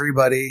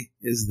 Everybody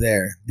is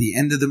there. The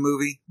end of the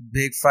movie,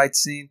 big fight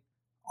scene,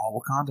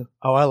 all Wakanda.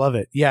 Oh, I love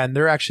it. Yeah, and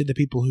they're actually the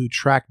people who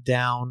tracked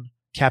down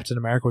Captain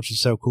America, which is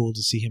so cool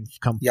to see him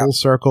come full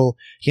circle.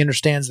 He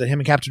understands that him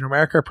and Captain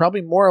America are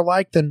probably more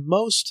alike than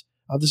most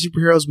of the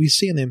superheroes we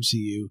see in the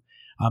MCU.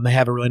 They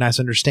have a really nice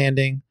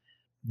understanding.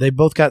 They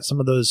both got some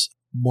of those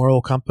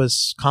moral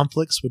compass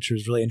conflicts, which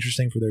was really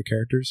interesting for their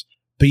characters.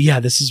 But yeah,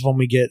 this is when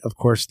we get, of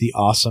course, the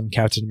awesome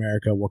Captain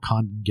America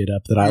Wakandan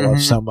get-up that I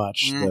love so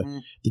much.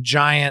 The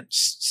giant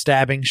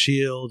stabbing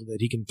shield that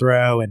he can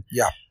throw. And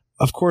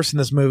of course, in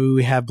this movie,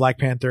 we have Black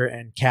Panther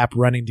and Cap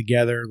running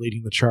together,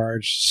 leading the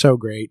charge. So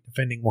great,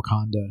 defending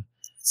Wakanda.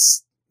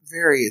 It's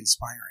very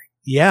inspiring.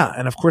 Yeah,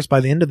 and of course, by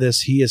the end of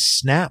this, he is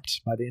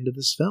snapped by the end of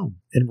this film,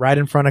 and right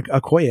in front of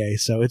Okoye.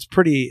 So it's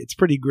pretty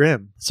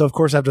grim. So of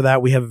course, after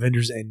that, we have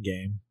Avengers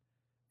Endgame,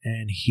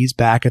 and he's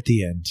back at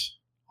the end.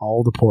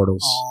 All the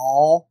portals.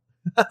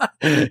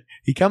 Aww.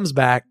 He comes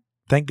back.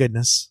 Thank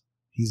goodness.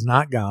 He's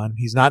not gone.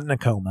 He's not in a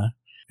coma.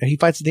 And he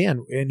fights at the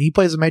end. And he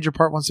plays a major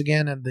part once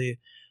again in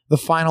the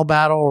final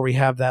battle where we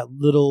have that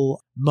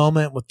little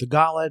moment with the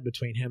gauntlet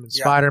between him and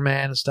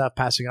Spider-Man and stuff,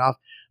 passing it off.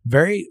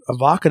 Very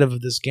evocative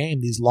of this game.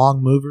 These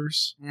long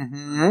movers,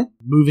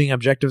 moving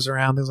objectives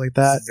around, things like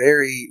that.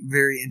 Very,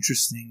 very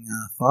interesting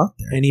thought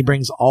there. And he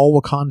brings all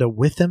Wakanda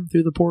with him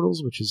through the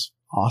portals, which is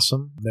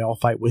awesome. They all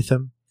fight with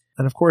him.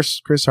 And of course,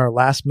 Chris, our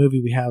last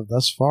movie we have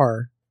thus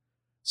far,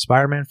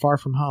 Spider-Man Far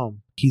From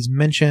Home. He's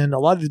mentioned, a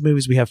lot of these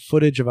movies we have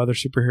footage of other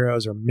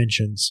superheroes or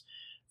mentions,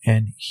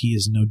 and he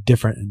is no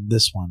different in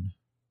this one.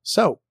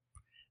 So,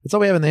 that's all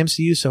we have in the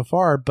MCU so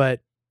far, but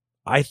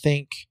I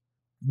think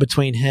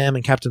between him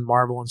and Captain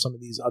Marvel and some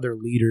of these other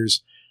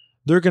leaders,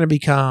 they're going to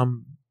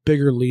become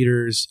bigger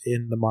leaders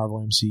in the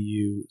Marvel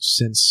MCU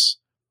since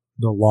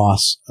the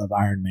loss of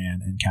Iron Man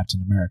and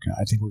Captain America.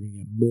 I think we're going to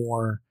get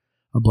more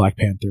of Black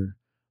Panther,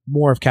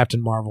 more of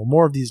Captain Marvel,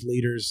 more of these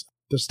leaders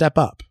to step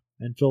up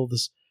and fill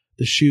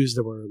the shoes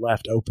that were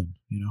left open,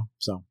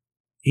 So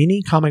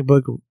Any comic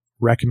book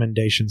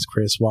recommendations,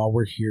 Chris, while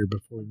we're here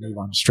before we move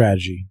on to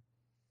strategy?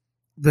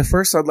 The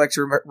first I'd like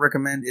to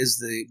recommend is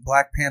the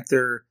Black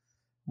Panther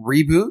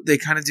reboot. They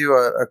kind of do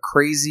a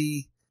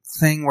crazy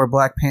thing where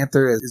Black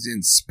Panther is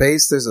in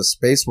space. There's a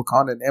space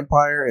Wakandan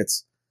empire.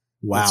 It's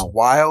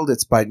wild.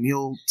 It's by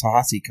Neil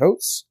Tahasi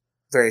Coates,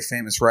 very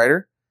famous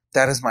writer.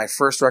 That is my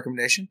first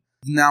recommendation.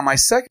 Now, my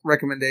second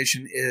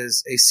recommendation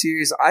is a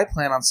series I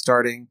plan on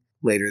starting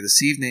later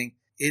this evening.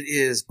 It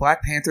is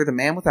Black Panther, The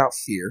Man Without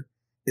Fear.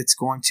 It's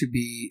going to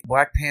be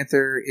Black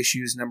Panther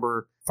issues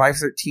number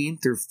 513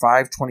 through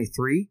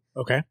 523.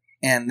 Okay.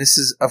 And this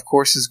is, of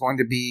course, is going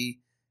to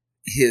be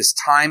his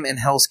time in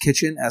Hell's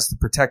Kitchen as the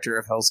protector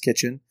of Hell's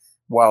Kitchen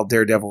while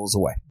Daredevil is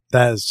away.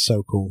 That is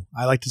so cool.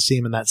 I like to see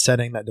him in that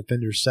setting, that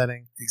Defenders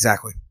setting.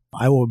 Exactly.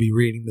 I will be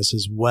reading this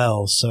as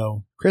well.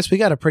 So, Chris, we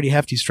got a pretty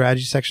hefty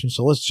strategy section,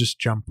 so let's just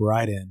jump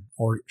right in.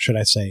 Or should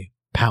I say,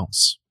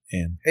 pounce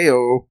in.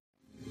 Heyo.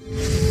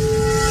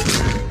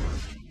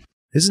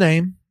 His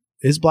name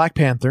is Black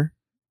Panther.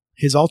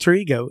 His alter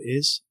ego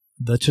is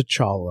the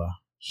T'Challa.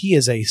 He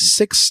is a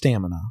 6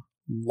 stamina,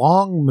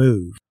 long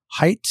move,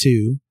 height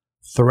 2,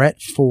 threat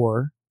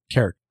 4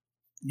 character.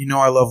 You know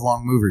I love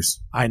long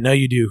movers. I know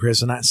you do,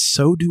 Chris, and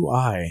so do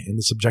I in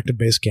this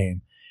objective-based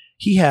game.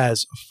 He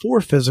has 4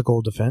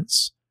 physical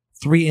defense,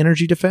 3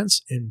 energy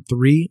defense, and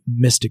 3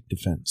 mystic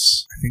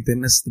defense. I think they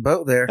missed the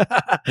boat there.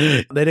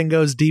 They didn't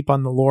go as deep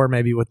on the lore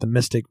maybe with the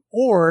mystic,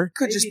 or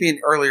Could just be an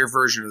earlier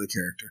version of the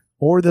character.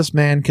 Or this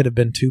man could have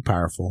been too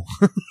powerful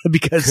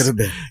because Could have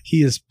been. He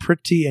is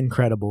pretty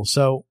incredible.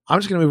 So I'm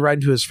just going to move right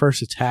into his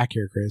first attack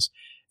here, Chris.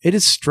 It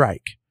is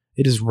Strike.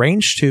 It is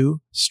range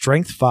 2,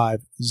 strength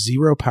 5,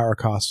 0 power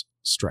cost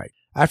strike.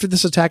 After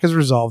this attack is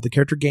resolved, the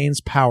character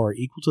gains power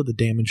equal to the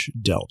damage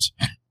dealt.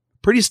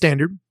 Pretty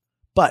standard,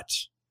 but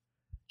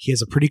he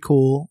has a pretty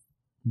cool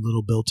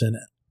little built-in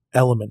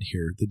element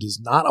here that is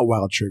not a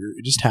wild trigger.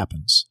 It just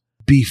happens.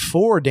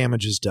 Before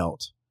damage is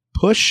dealt,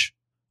 push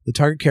the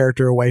target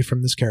character away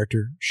from this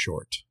character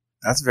short.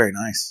 That's very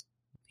nice.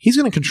 He's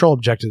going to control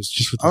objectives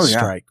just with the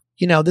strike.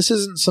 You know, this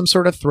isn't some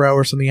sort of throw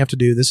or something you have to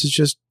do. This is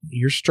just,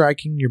 you're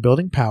striking, you're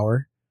building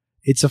power.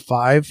 It's a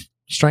 5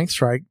 strength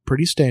strike,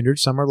 pretty standard.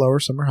 Some are lower,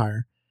 some are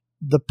higher.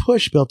 The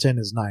push built in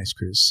is nice,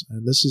 Chris,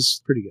 and this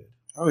is pretty good.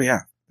 Oh,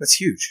 yeah. That's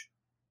huge.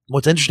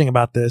 What's interesting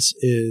about this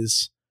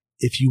is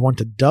if you want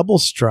to double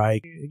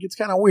strike, it gets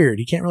kind of weird.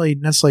 You can't really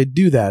necessarily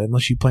do that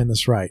unless you plan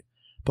this right.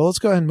 But let's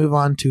go ahead and move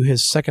on to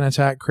his second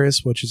attack,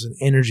 Chris, which is an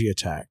energy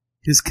attack.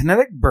 His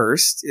kinetic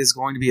burst is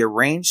going to be a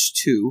range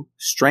 2,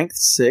 strength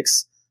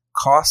 6,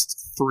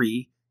 cost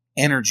 3,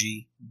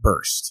 energy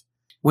burst.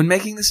 When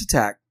making this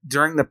attack,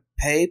 during the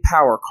pay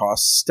power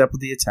cost step of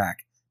the attack,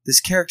 this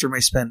character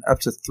may spend up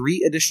to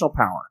 3 additional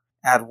power.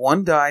 Add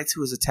 1 die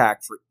to his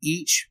attack for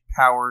each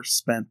power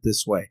spent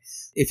this way.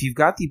 If you've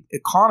got the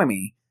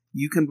economy,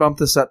 you can bump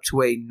this up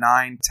to a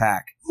 9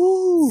 attack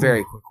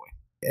very quickly.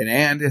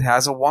 And it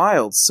has a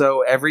wild,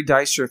 so every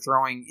dice you're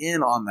throwing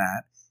in on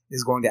that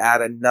is going to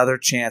add another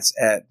chance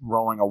at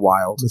rolling a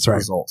wild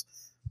result.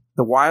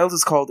 The wild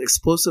is called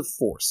Explosive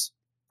Force.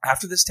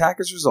 After this attack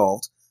is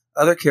resolved,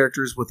 other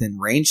characters within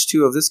range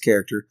 2 of this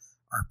character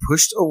are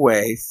pushed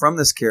away from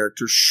this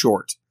character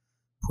short.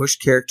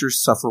 Pushed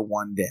characters suffer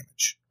 1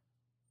 damage.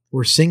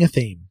 We're seeing a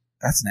theme.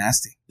 That's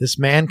nasty. This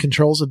man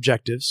controls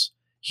objectives.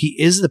 He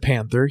is the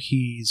Panther.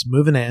 He's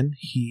moving in.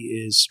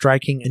 He is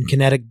striking and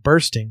kinetic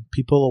bursting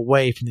people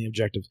away from the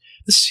objective.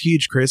 This is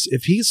huge, Chris.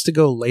 If he gets to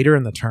go later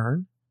in the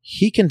turn,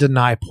 he can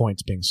deny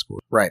points being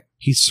scored. Right.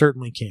 He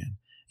certainly can.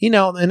 You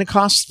know, and it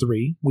costs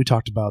 3. We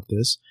talked about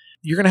this.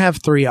 You're going to have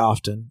 3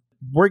 often.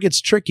 Where it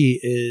gets tricky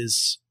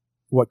is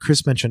what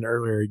Chris mentioned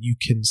earlier. You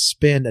can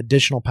spend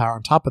additional power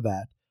on top of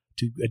that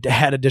to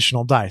add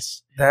additional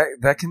dice.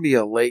 That can be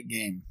a late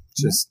game.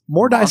 Just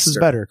more dice is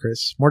better,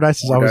 Chris. More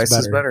dice is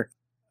always better.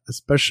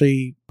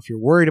 Especially if you're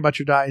worried about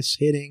your dice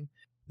hitting.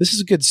 This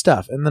is good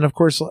stuff. And then, of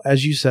course,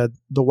 as you said,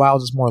 the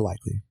wild is more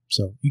likely.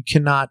 So you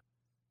cannot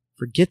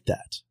forget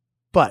that.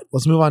 But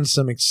let's move on to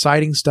some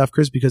exciting stuff,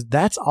 Chris, because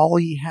that's all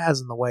he has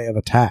in the way of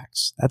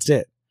attacks. That's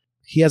it.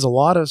 He has a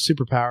lot of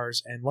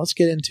superpowers, and let's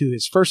get into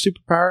his first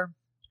superpower,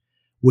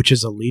 which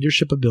is a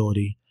leadership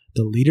ability.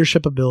 The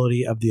leadership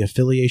ability of the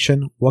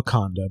affiliation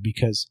Wakanda,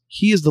 because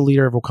he is the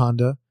leader of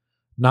Wakanda,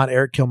 not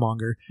Eric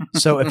Killmonger.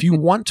 So if you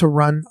want to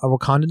run a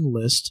Wakandan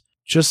list,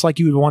 just like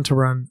you would want to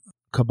run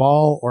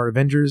Cabal or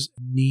Avengers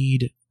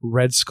need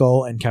Red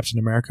Skull and Captain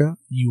America,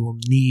 you will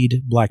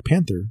need Black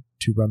Panther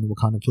to run the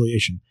Wakanda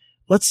affiliation.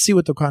 Let's see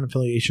what the Wakanda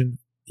affiliation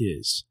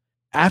is.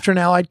 After an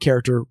allied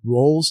character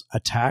rolls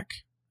attack,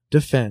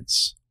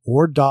 defense,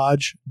 or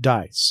dodge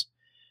dice,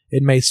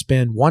 it may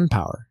spend 1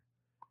 power.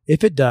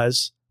 If it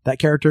does, that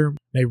character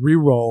may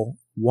re-roll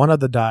 1 of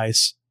the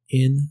dice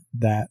in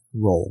that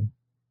roll.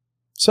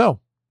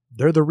 So,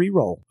 they're the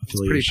re-roll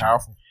affiliation. It's pretty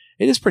powerful.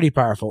 It is pretty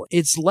powerful.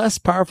 It's less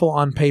powerful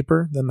on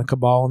paper than the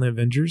Cabal and the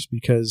Avengers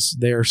because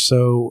they are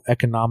so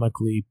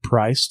economically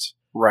priced.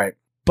 Right.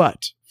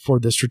 But for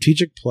the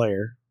strategic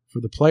player,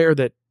 For the player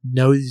that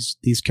knows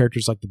these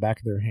characters like the back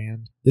of their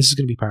hand, this is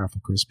going to be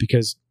powerful, Chris,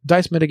 because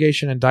dice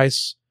mitigation and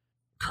dice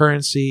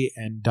currency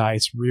and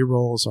dice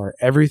rerolls are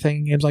everything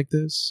in games like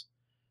this.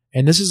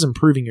 And this is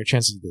improving your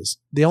chances of this.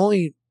 The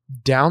only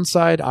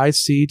downside I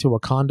see to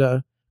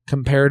Wakanda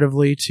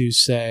comparatively to,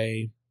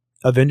 say,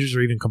 Avengers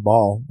or even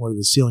Cabal, where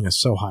the ceiling is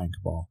so high in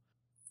Cabal,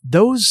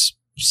 those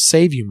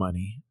save you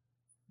money.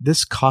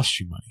 This costs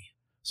you money.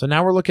 So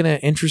now we're looking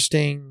at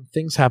interesting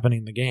things happening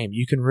in the game.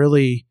 You can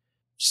really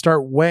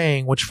start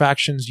weighing which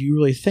factions you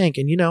really think.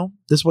 And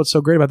this is what's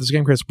so great about this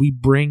game, Chris. We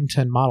bring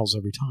 10 models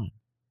every time.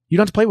 You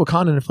don't have to play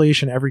Wakanda and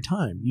Affiliation every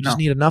time. You just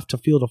need enough to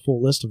field a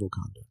full list of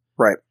Wakanda.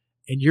 Right.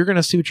 And you're going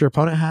to see what your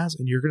opponent has,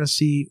 and you're going to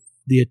see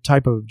the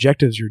type of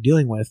objectives you're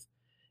dealing with.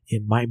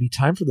 It might be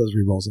time for those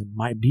rerolls. It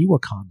might be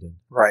Wakandan.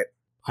 Right.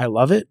 I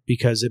love it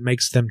because it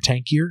makes them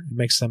tankier. It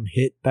makes them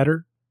hit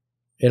better.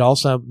 It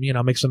also,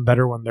 makes them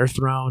better when they're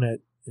thrown at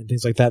and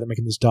things like that. They're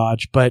making this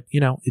dodge. But,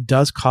 it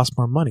does cost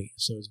more money.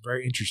 So it's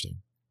very interesting.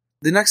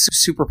 The next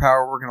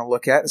superpower we're going to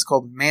look at is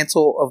called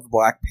Mantle of the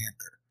Black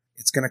Panther.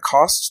 It's going to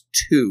cost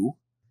 2,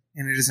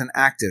 and it is an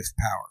active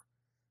power.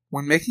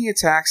 When making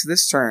attacks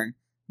this turn,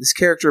 this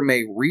character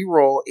may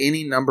re-roll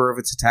any number of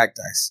its attack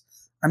dice.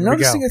 I'm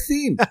noticing a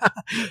theme.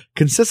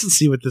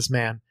 Consistency with this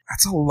man.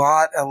 That's a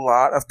lot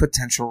of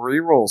potential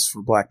re-rolls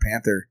for Black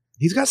Panther.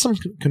 He's got some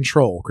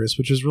control, Chris,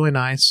 which is really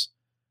nice.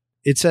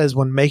 It says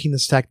when making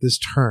this attack this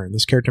turn,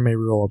 this character may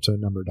re-roll up to a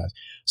number of dice.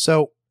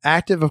 So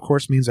active, of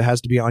course, means it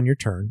has to be on your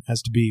turn,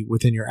 has to be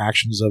within your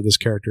actions of this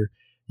character.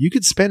 You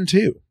could spend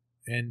 2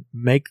 and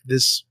make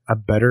this a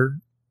better,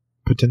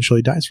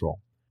 potentially, dice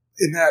roll.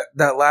 And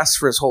that lasts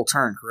for his whole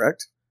turn,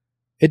 correct?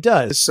 It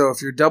does. So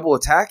if you're double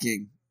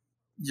attacking,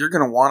 you're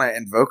going to want to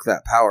invoke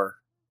that power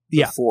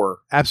before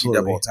absolutely.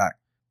 You double attack.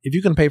 If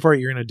you can pay for it,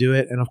 you're going to do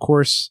it. And of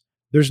course,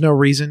 there's no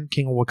reason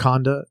King of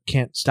Wakanda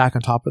can't stack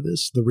on top of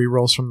this, the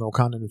rerolls from the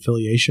Wakandan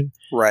affiliation.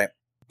 Right.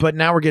 But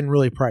now we're getting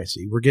really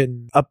pricey. We're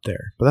getting up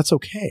there. But that's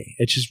okay.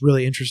 It's just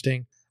really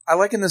interesting. I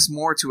liken this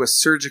more to a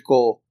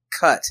surgical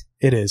cut.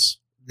 It is.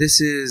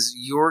 This is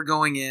you're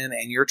going in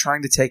and you're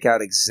trying to take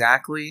out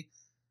exactly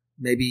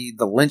maybe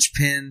the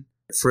linchpin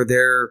for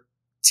their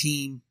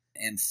team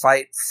and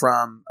fight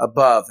from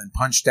above and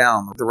punch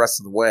down the rest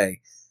of the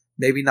way.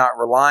 Maybe not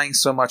relying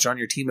so much on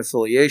your team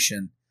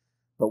affiliation,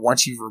 but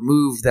once you've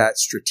removed that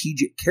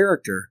strategic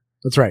character,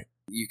 that's right,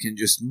 you can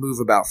just move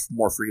about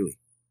more freely.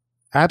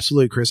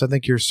 Absolutely, Chris. I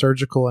think your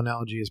surgical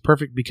analogy is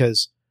perfect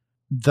because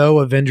though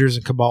Avengers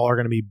and Cabal are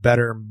going to be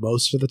better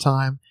most of the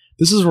time,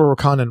 this is where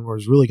Wakandan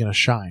was really going to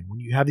shine. When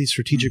you have these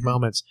strategic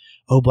moments,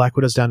 Black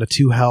Widow's down to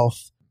 2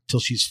 health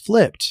till she's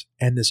flipped,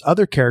 and this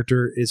other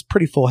character is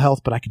pretty full health,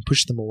 but I can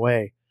push them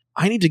away.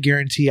 I need to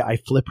guarantee I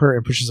flip her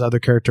and push this other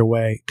character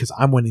away because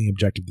I'm winning the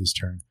objective this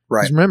turn.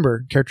 Right. Because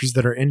remember, characters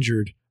that are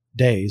injured,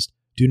 dazed,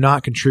 do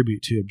not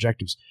contribute to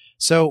objectives.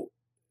 So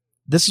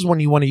this is when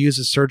you want to use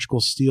a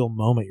surgical steel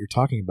moment you're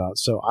talking about.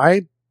 So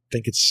I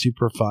think it's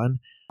super fun.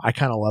 I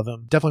kind of love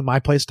him. Definitely my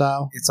play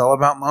style. It's all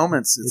about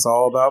moments. It's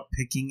all about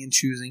picking and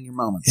choosing your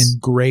moments. And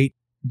great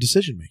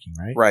decision making,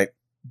 right? Right.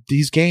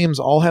 These games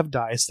all have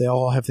dice. They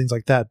all have things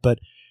like that. But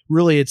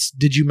really, it's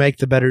did you make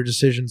the better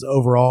decisions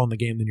overall in the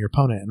game than your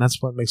opponent? And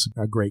that's what makes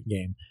a great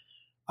game.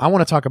 I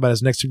want to talk about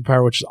his next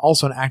superpower, which is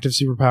also an active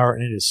superpower,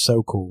 and it is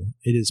so cool.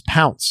 It is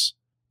Pounce,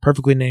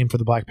 perfectly named for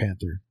the Black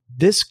Panther.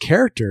 This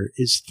character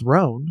is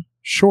thrown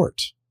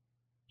short.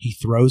 He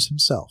throws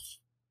himself.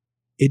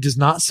 It does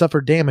not suffer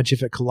damage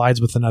if it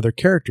collides with another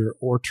character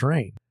or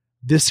terrain.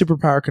 This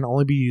superpower can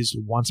only be used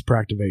once per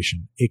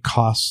activation. It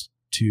costs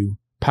 2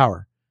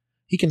 power.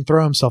 He can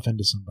throw himself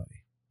into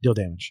somebody, deal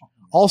damage.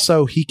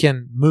 Also, he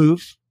can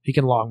move, he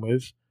can long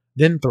move,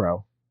 then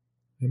throw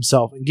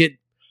himself and get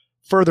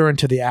further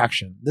into the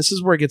action. This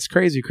is where it gets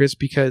crazy, Chris,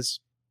 because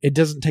it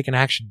doesn't take an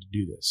action to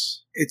do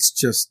this. It's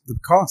just the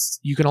cost.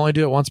 You can only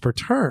do it once per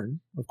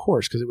turn, of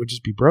course, because it would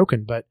just be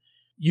broken, but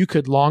you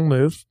could long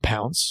move,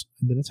 pounce,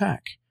 and then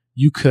attack.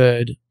 You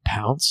could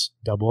pounce,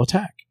 double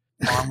attack.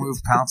 Long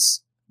move,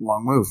 pounce,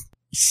 long move.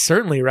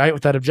 Certainly, right?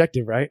 With that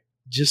objective, right?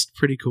 Just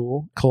pretty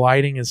cool.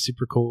 Colliding is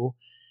super cool.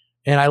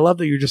 And I love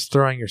that you're just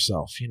throwing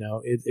yourself.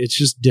 It's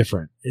just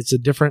different. It's a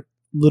different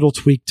little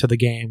tweak to the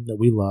game that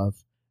we love.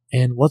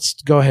 And let's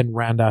go ahead and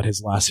round out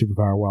his last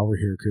superpower while we're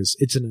here, because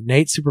it's an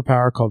innate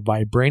superpower called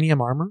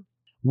Vibranium Armor.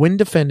 When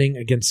defending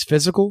against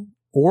physical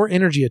or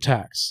energy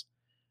attacks,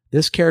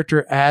 this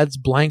character adds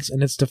blanks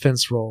in its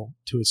defense roll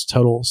to its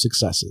total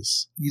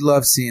successes. You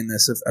love seeing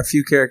this. If a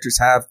few characters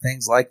have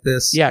things like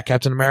this. Yeah,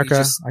 Captain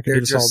America. I could do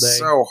this all day. They're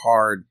so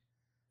hard.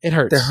 It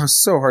hurts. They're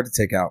so hard to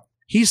take out.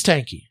 He's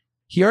tanky.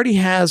 He already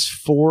has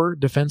 4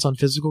 defense on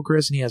physical,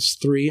 Chris, and he has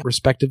 3,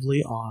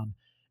 respectively, on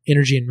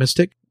energy and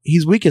mystic.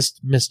 He's weakest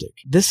mystic.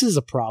 This is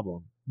a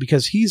problem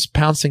because he's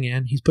pouncing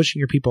in. He's pushing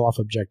your people off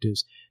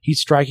objectives. He's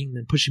striking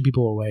and pushing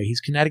people away. He's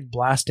kinetic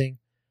blasting.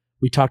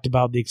 We talked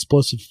about the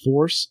explosive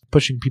force,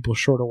 pushing people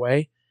short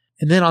away.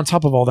 And then on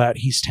top of all that,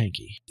 he's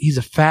tanky. He's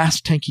a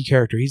fast, tanky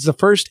character. He's the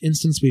first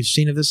instance we've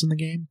seen of this in the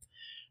game.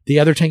 The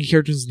other tanky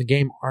characters in the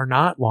game are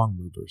not long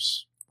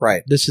movers.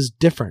 Right. This is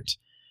different.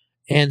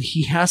 and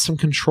he has some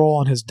control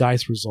on his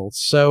dice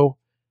results. So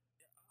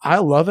I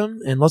love him,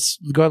 and let's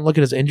go ahead and look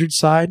at his injured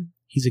side.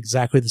 He's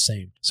exactly the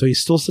same. So he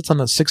still sits on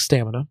the 6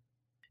 stamina.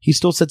 He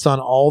still sits on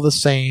all the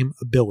same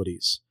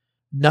abilities.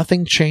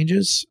 Nothing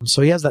changes.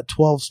 So he has that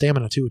 12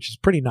 stamina too, which is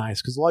pretty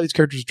nice because a lot of these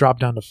characters drop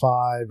down to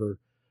 5 or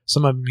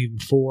some of them even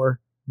 4.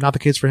 Not the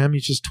case for him.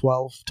 He's just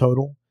 12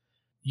 total.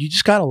 You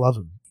just got to love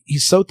him.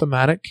 He's so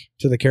thematic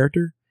to the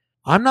character.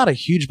 I'm not a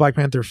huge Black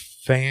Panther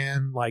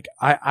fan. Like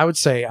I would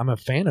say I'm a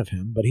fan of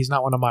him, but he's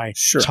not one of my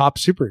top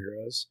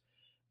superheroes.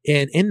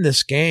 And in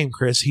this game,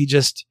 Chris, he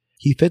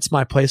fits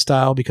my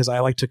playstyle because I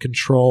like to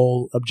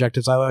control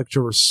objectives. I like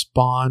to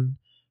respond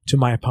to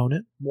my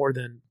opponent more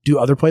than do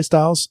other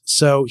playstyles.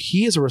 So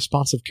he is a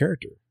responsive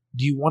character.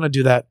 Do you want to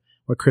do that?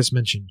 What Chris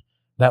mentioned,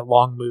 that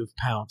long move,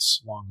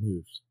 pounce, long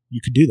move.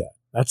 You could do that.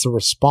 That's a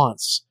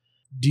response.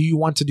 Do you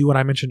want to do what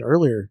I mentioned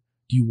earlier?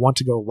 Do you want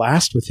to go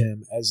last with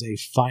him as a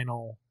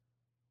final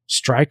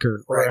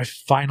striker or a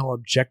final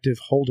objective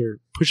holder?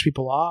 Push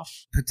people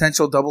off?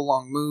 Potential double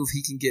long move.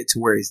 He can get to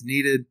where he's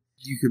needed.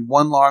 You can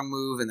one long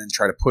move and then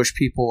try to push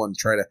people and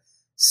try to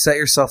set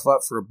yourself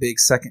up for a big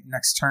second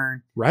next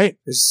turn. Right.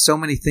 There's so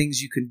many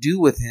things you can do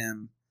with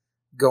him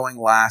going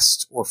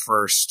last or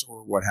first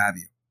or what have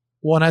you.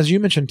 Well, and as you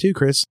mentioned too,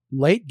 Chris,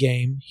 late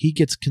game, he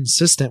gets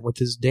consistent with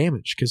his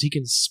damage because he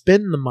can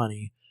spend the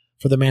money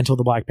for the Mantle of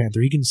the Black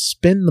Panther. He can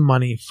spend the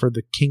money for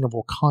the King of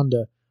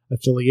Wakanda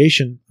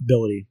affiliation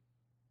ability.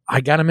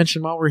 I got to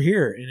mention while we're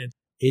here, and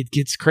it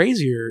gets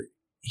crazier.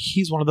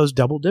 He's one of those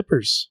double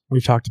dippers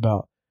we've talked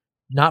about.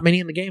 Not many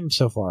in the game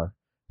so far.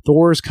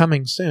 Thor is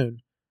coming soon.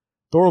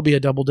 Thor will be a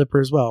double dipper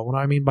as well. What do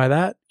I mean by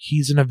that?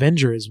 He's an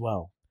Avenger as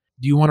well.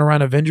 Do you want to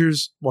run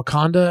Avengers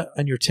Wakanda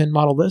on your 10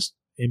 model list?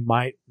 It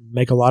might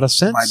make a lot of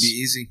sense. Might be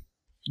easy.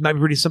 It might be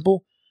pretty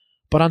simple.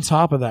 But on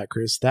top of that,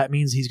 Chris, that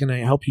means he's going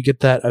to help you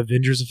get that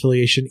Avengers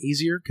affiliation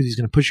easier because he's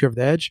going to push you over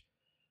the edge.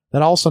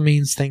 That also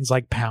means things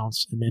like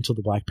Pounce and Mantle of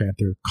the Black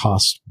Panther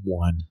cost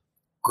 1.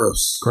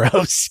 Gross.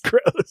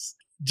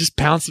 Just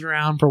pouncing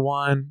around for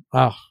 1.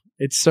 Oh,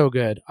 it's so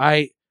good.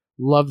 I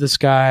love this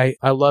guy.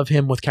 I love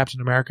him with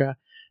Captain America.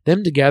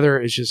 Them together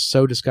is just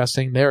so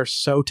disgusting. They're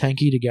so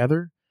tanky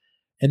together.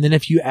 And then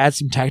if you add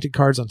some tactic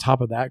cards on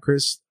top of that,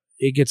 Chris,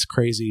 it gets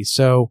crazy.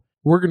 So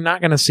we're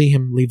not going to see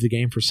him leave the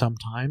game for some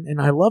time.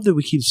 And I love that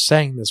we keep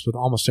saying this with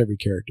almost every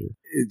character.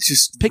 It's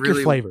just pick your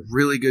flavor.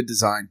 Really good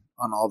design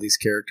on all these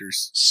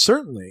characters.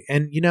 Certainly.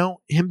 And, you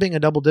know, him being a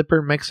double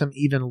dipper makes him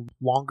even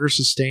longer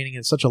sustaining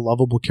and such a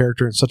lovable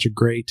character and such a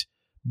great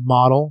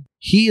model.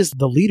 He is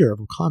the leader of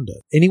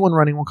Wakanda. Anyone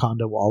running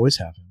Wakanda will always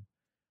have him.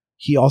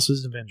 He also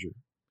is an Avenger.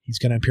 He's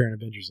going to appear in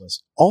Avengers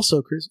list.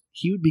 Also, Chris,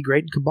 he would be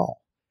great in Cabal.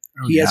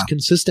 He has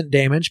consistent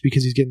damage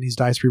because he's getting these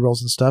dice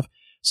rerolls and stuff.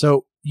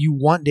 So you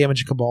want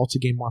damage in Cabal to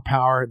gain more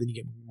power. Then you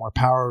get more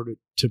power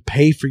to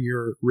pay for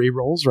your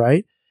rerolls,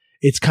 right?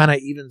 It's kind of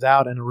evens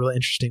out in a really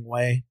interesting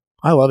way.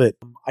 I love it.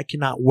 I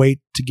cannot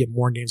wait to get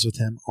more games with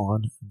him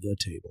on the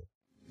table.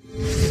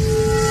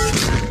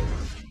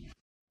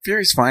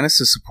 Fury's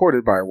Finest is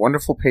supported by our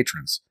wonderful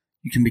patrons.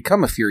 You can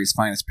become a Fury's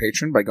Finest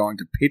patron by going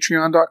to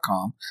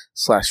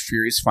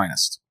patreon.com/Fury's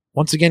Finest.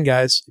 Once again,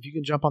 guys, if you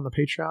can jump on the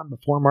Patreon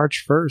before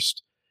March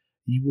 1st,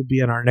 you will be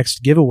in our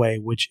next giveaway,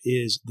 which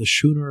is the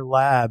Schooner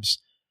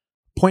Labs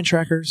point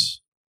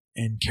trackers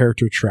and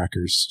character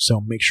trackers. So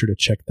make sure to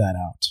check that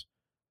out.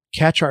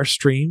 Catch our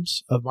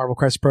streams of Marvel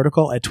Crisis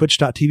Protocol at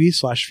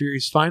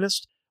twitch.tv/Fury's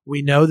Finest.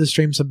 We know the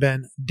streams have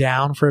been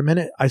down for a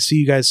minute. I see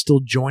you guys still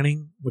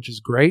joining, which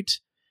is great.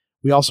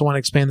 We also want to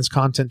expand this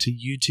content to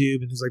YouTube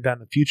and things like that in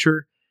the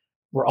future.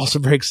 We're also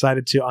very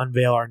excited to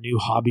unveil our new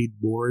hobby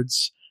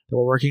boards that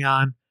we're working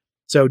on.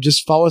 So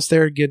just follow us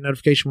there, get a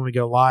notification when we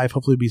go live.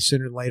 Hopefully it'll be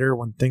sooner than later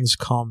when things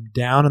calm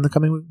down in the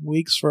coming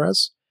weeks for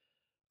us.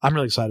 I'm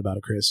really excited about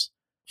it, Chris.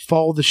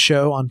 Follow the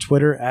show on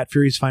Twitter at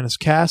Fury's Finest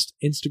Cast,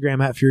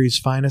 Instagram at Fury's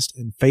Finest,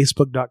 and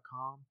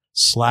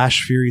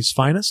Facebook.com/Fury's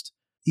Finest.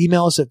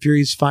 Email us at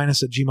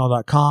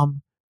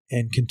furiesfinest@gmail.com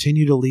and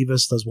continue to leave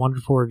us those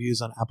wonderful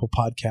reviews on Apple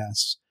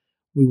Podcasts.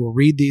 We will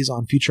read these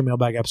on future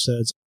mailbag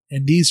episodes,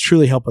 and these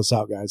truly help us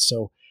out, guys.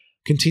 So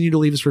continue to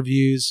leave us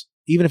reviews.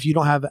 Even if you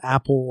don't have an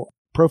Apple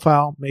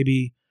profile,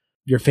 maybe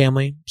your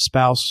family,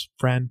 spouse,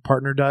 friend,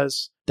 partner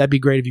does. That'd be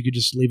great if you could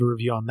just leave a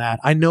review on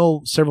that. I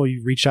know several of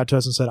you reached out to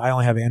us and said, I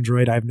only have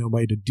Android. I have no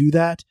way to do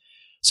that.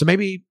 So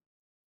maybe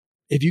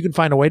if you can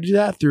find a way to do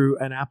that through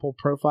an Apple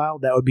profile,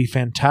 that would be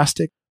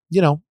fantastic.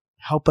 You know,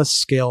 help us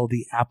scale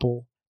the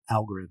Apple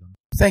algorithm.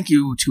 Thank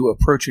you to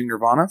Approaching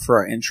Nirvana for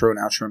our intro and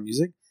outro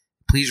music.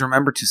 Please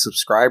remember to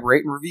subscribe,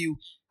 rate, and review.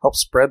 Help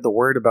spread the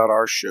word about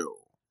our show.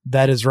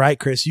 That is right,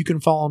 Chris. You can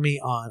follow me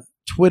on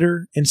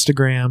Twitter,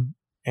 Instagram,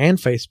 and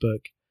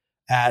Facebook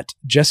at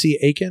Jesse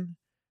Aiken.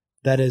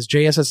 That is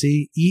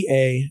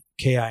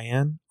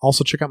JSSEEAKIN.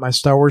 Also check out my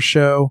Star Wars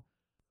show,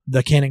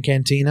 The Canon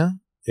Cantina,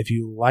 if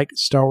you like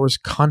Star Wars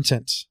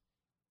content.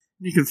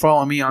 You can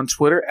follow me on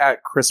Twitter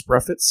at Chris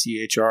Bruffett,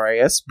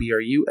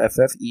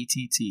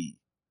 CHRISBRUFFETT.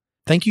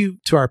 Thank you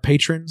to our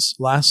patrons,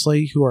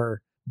 lastly, who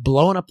are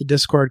blowing up the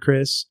Discord,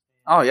 Chris.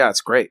 Oh, yeah,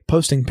 it's great.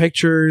 Posting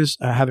pictures,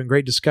 having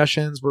great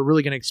discussions. We're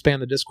really going to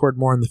expand the Discord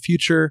more in the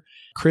future.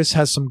 Chris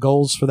has some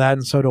goals for that,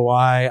 and so do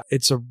I.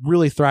 It's a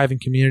really thriving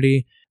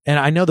community. And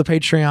I know the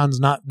Patreon's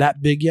not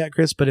that big yet,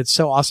 Chris, but it's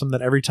so awesome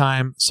that every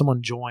time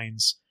someone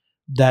joins,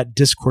 that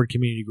Discord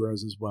community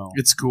grows as well.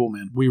 It's cool,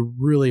 man. We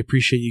really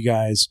appreciate you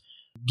guys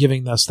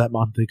giving us that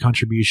monthly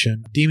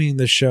contribution, deeming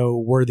the show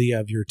worthy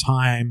of your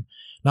time,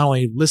 not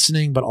only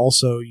listening, but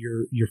also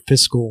your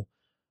fiscal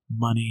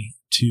money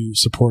to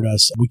support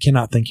us. We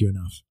cannot thank you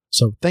enough.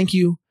 So thank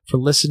you for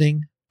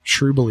listening,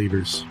 true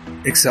believers.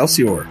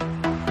 Excelsior.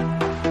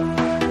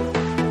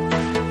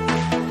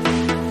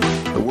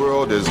 The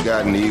world has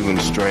gotten even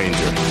stranger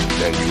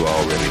than you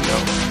already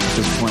know. At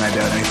this point, I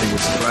doubt anything would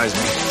surprise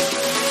me.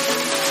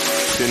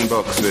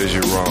 $10 says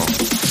you're wrong.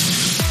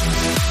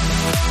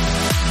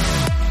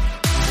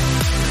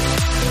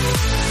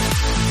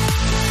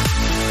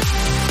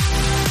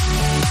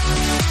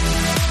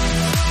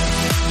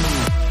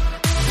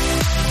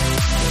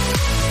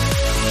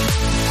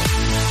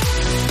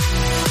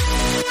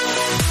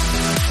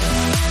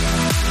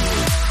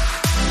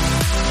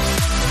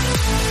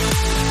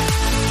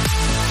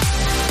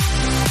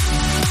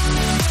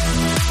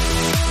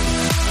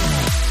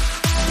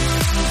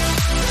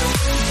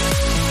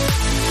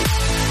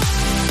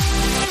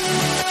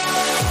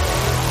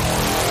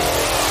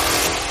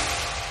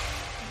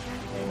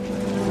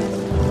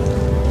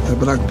 The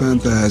Black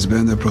Panther has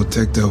been the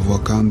protector of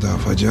Wakanda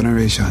for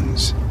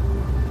generations.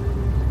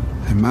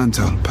 A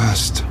mantle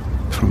passed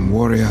from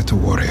warrior to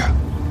warrior.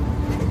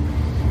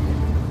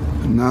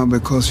 And now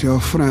because your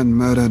friend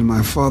murdered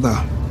my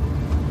father,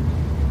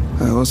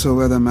 I also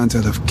wear the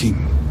mantle of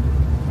king.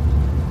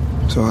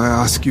 So I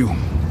ask you,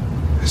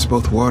 as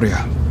both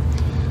warrior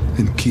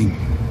and king,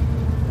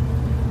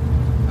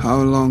 how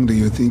long do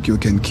you think you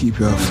can keep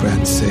your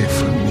friend safe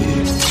from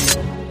me?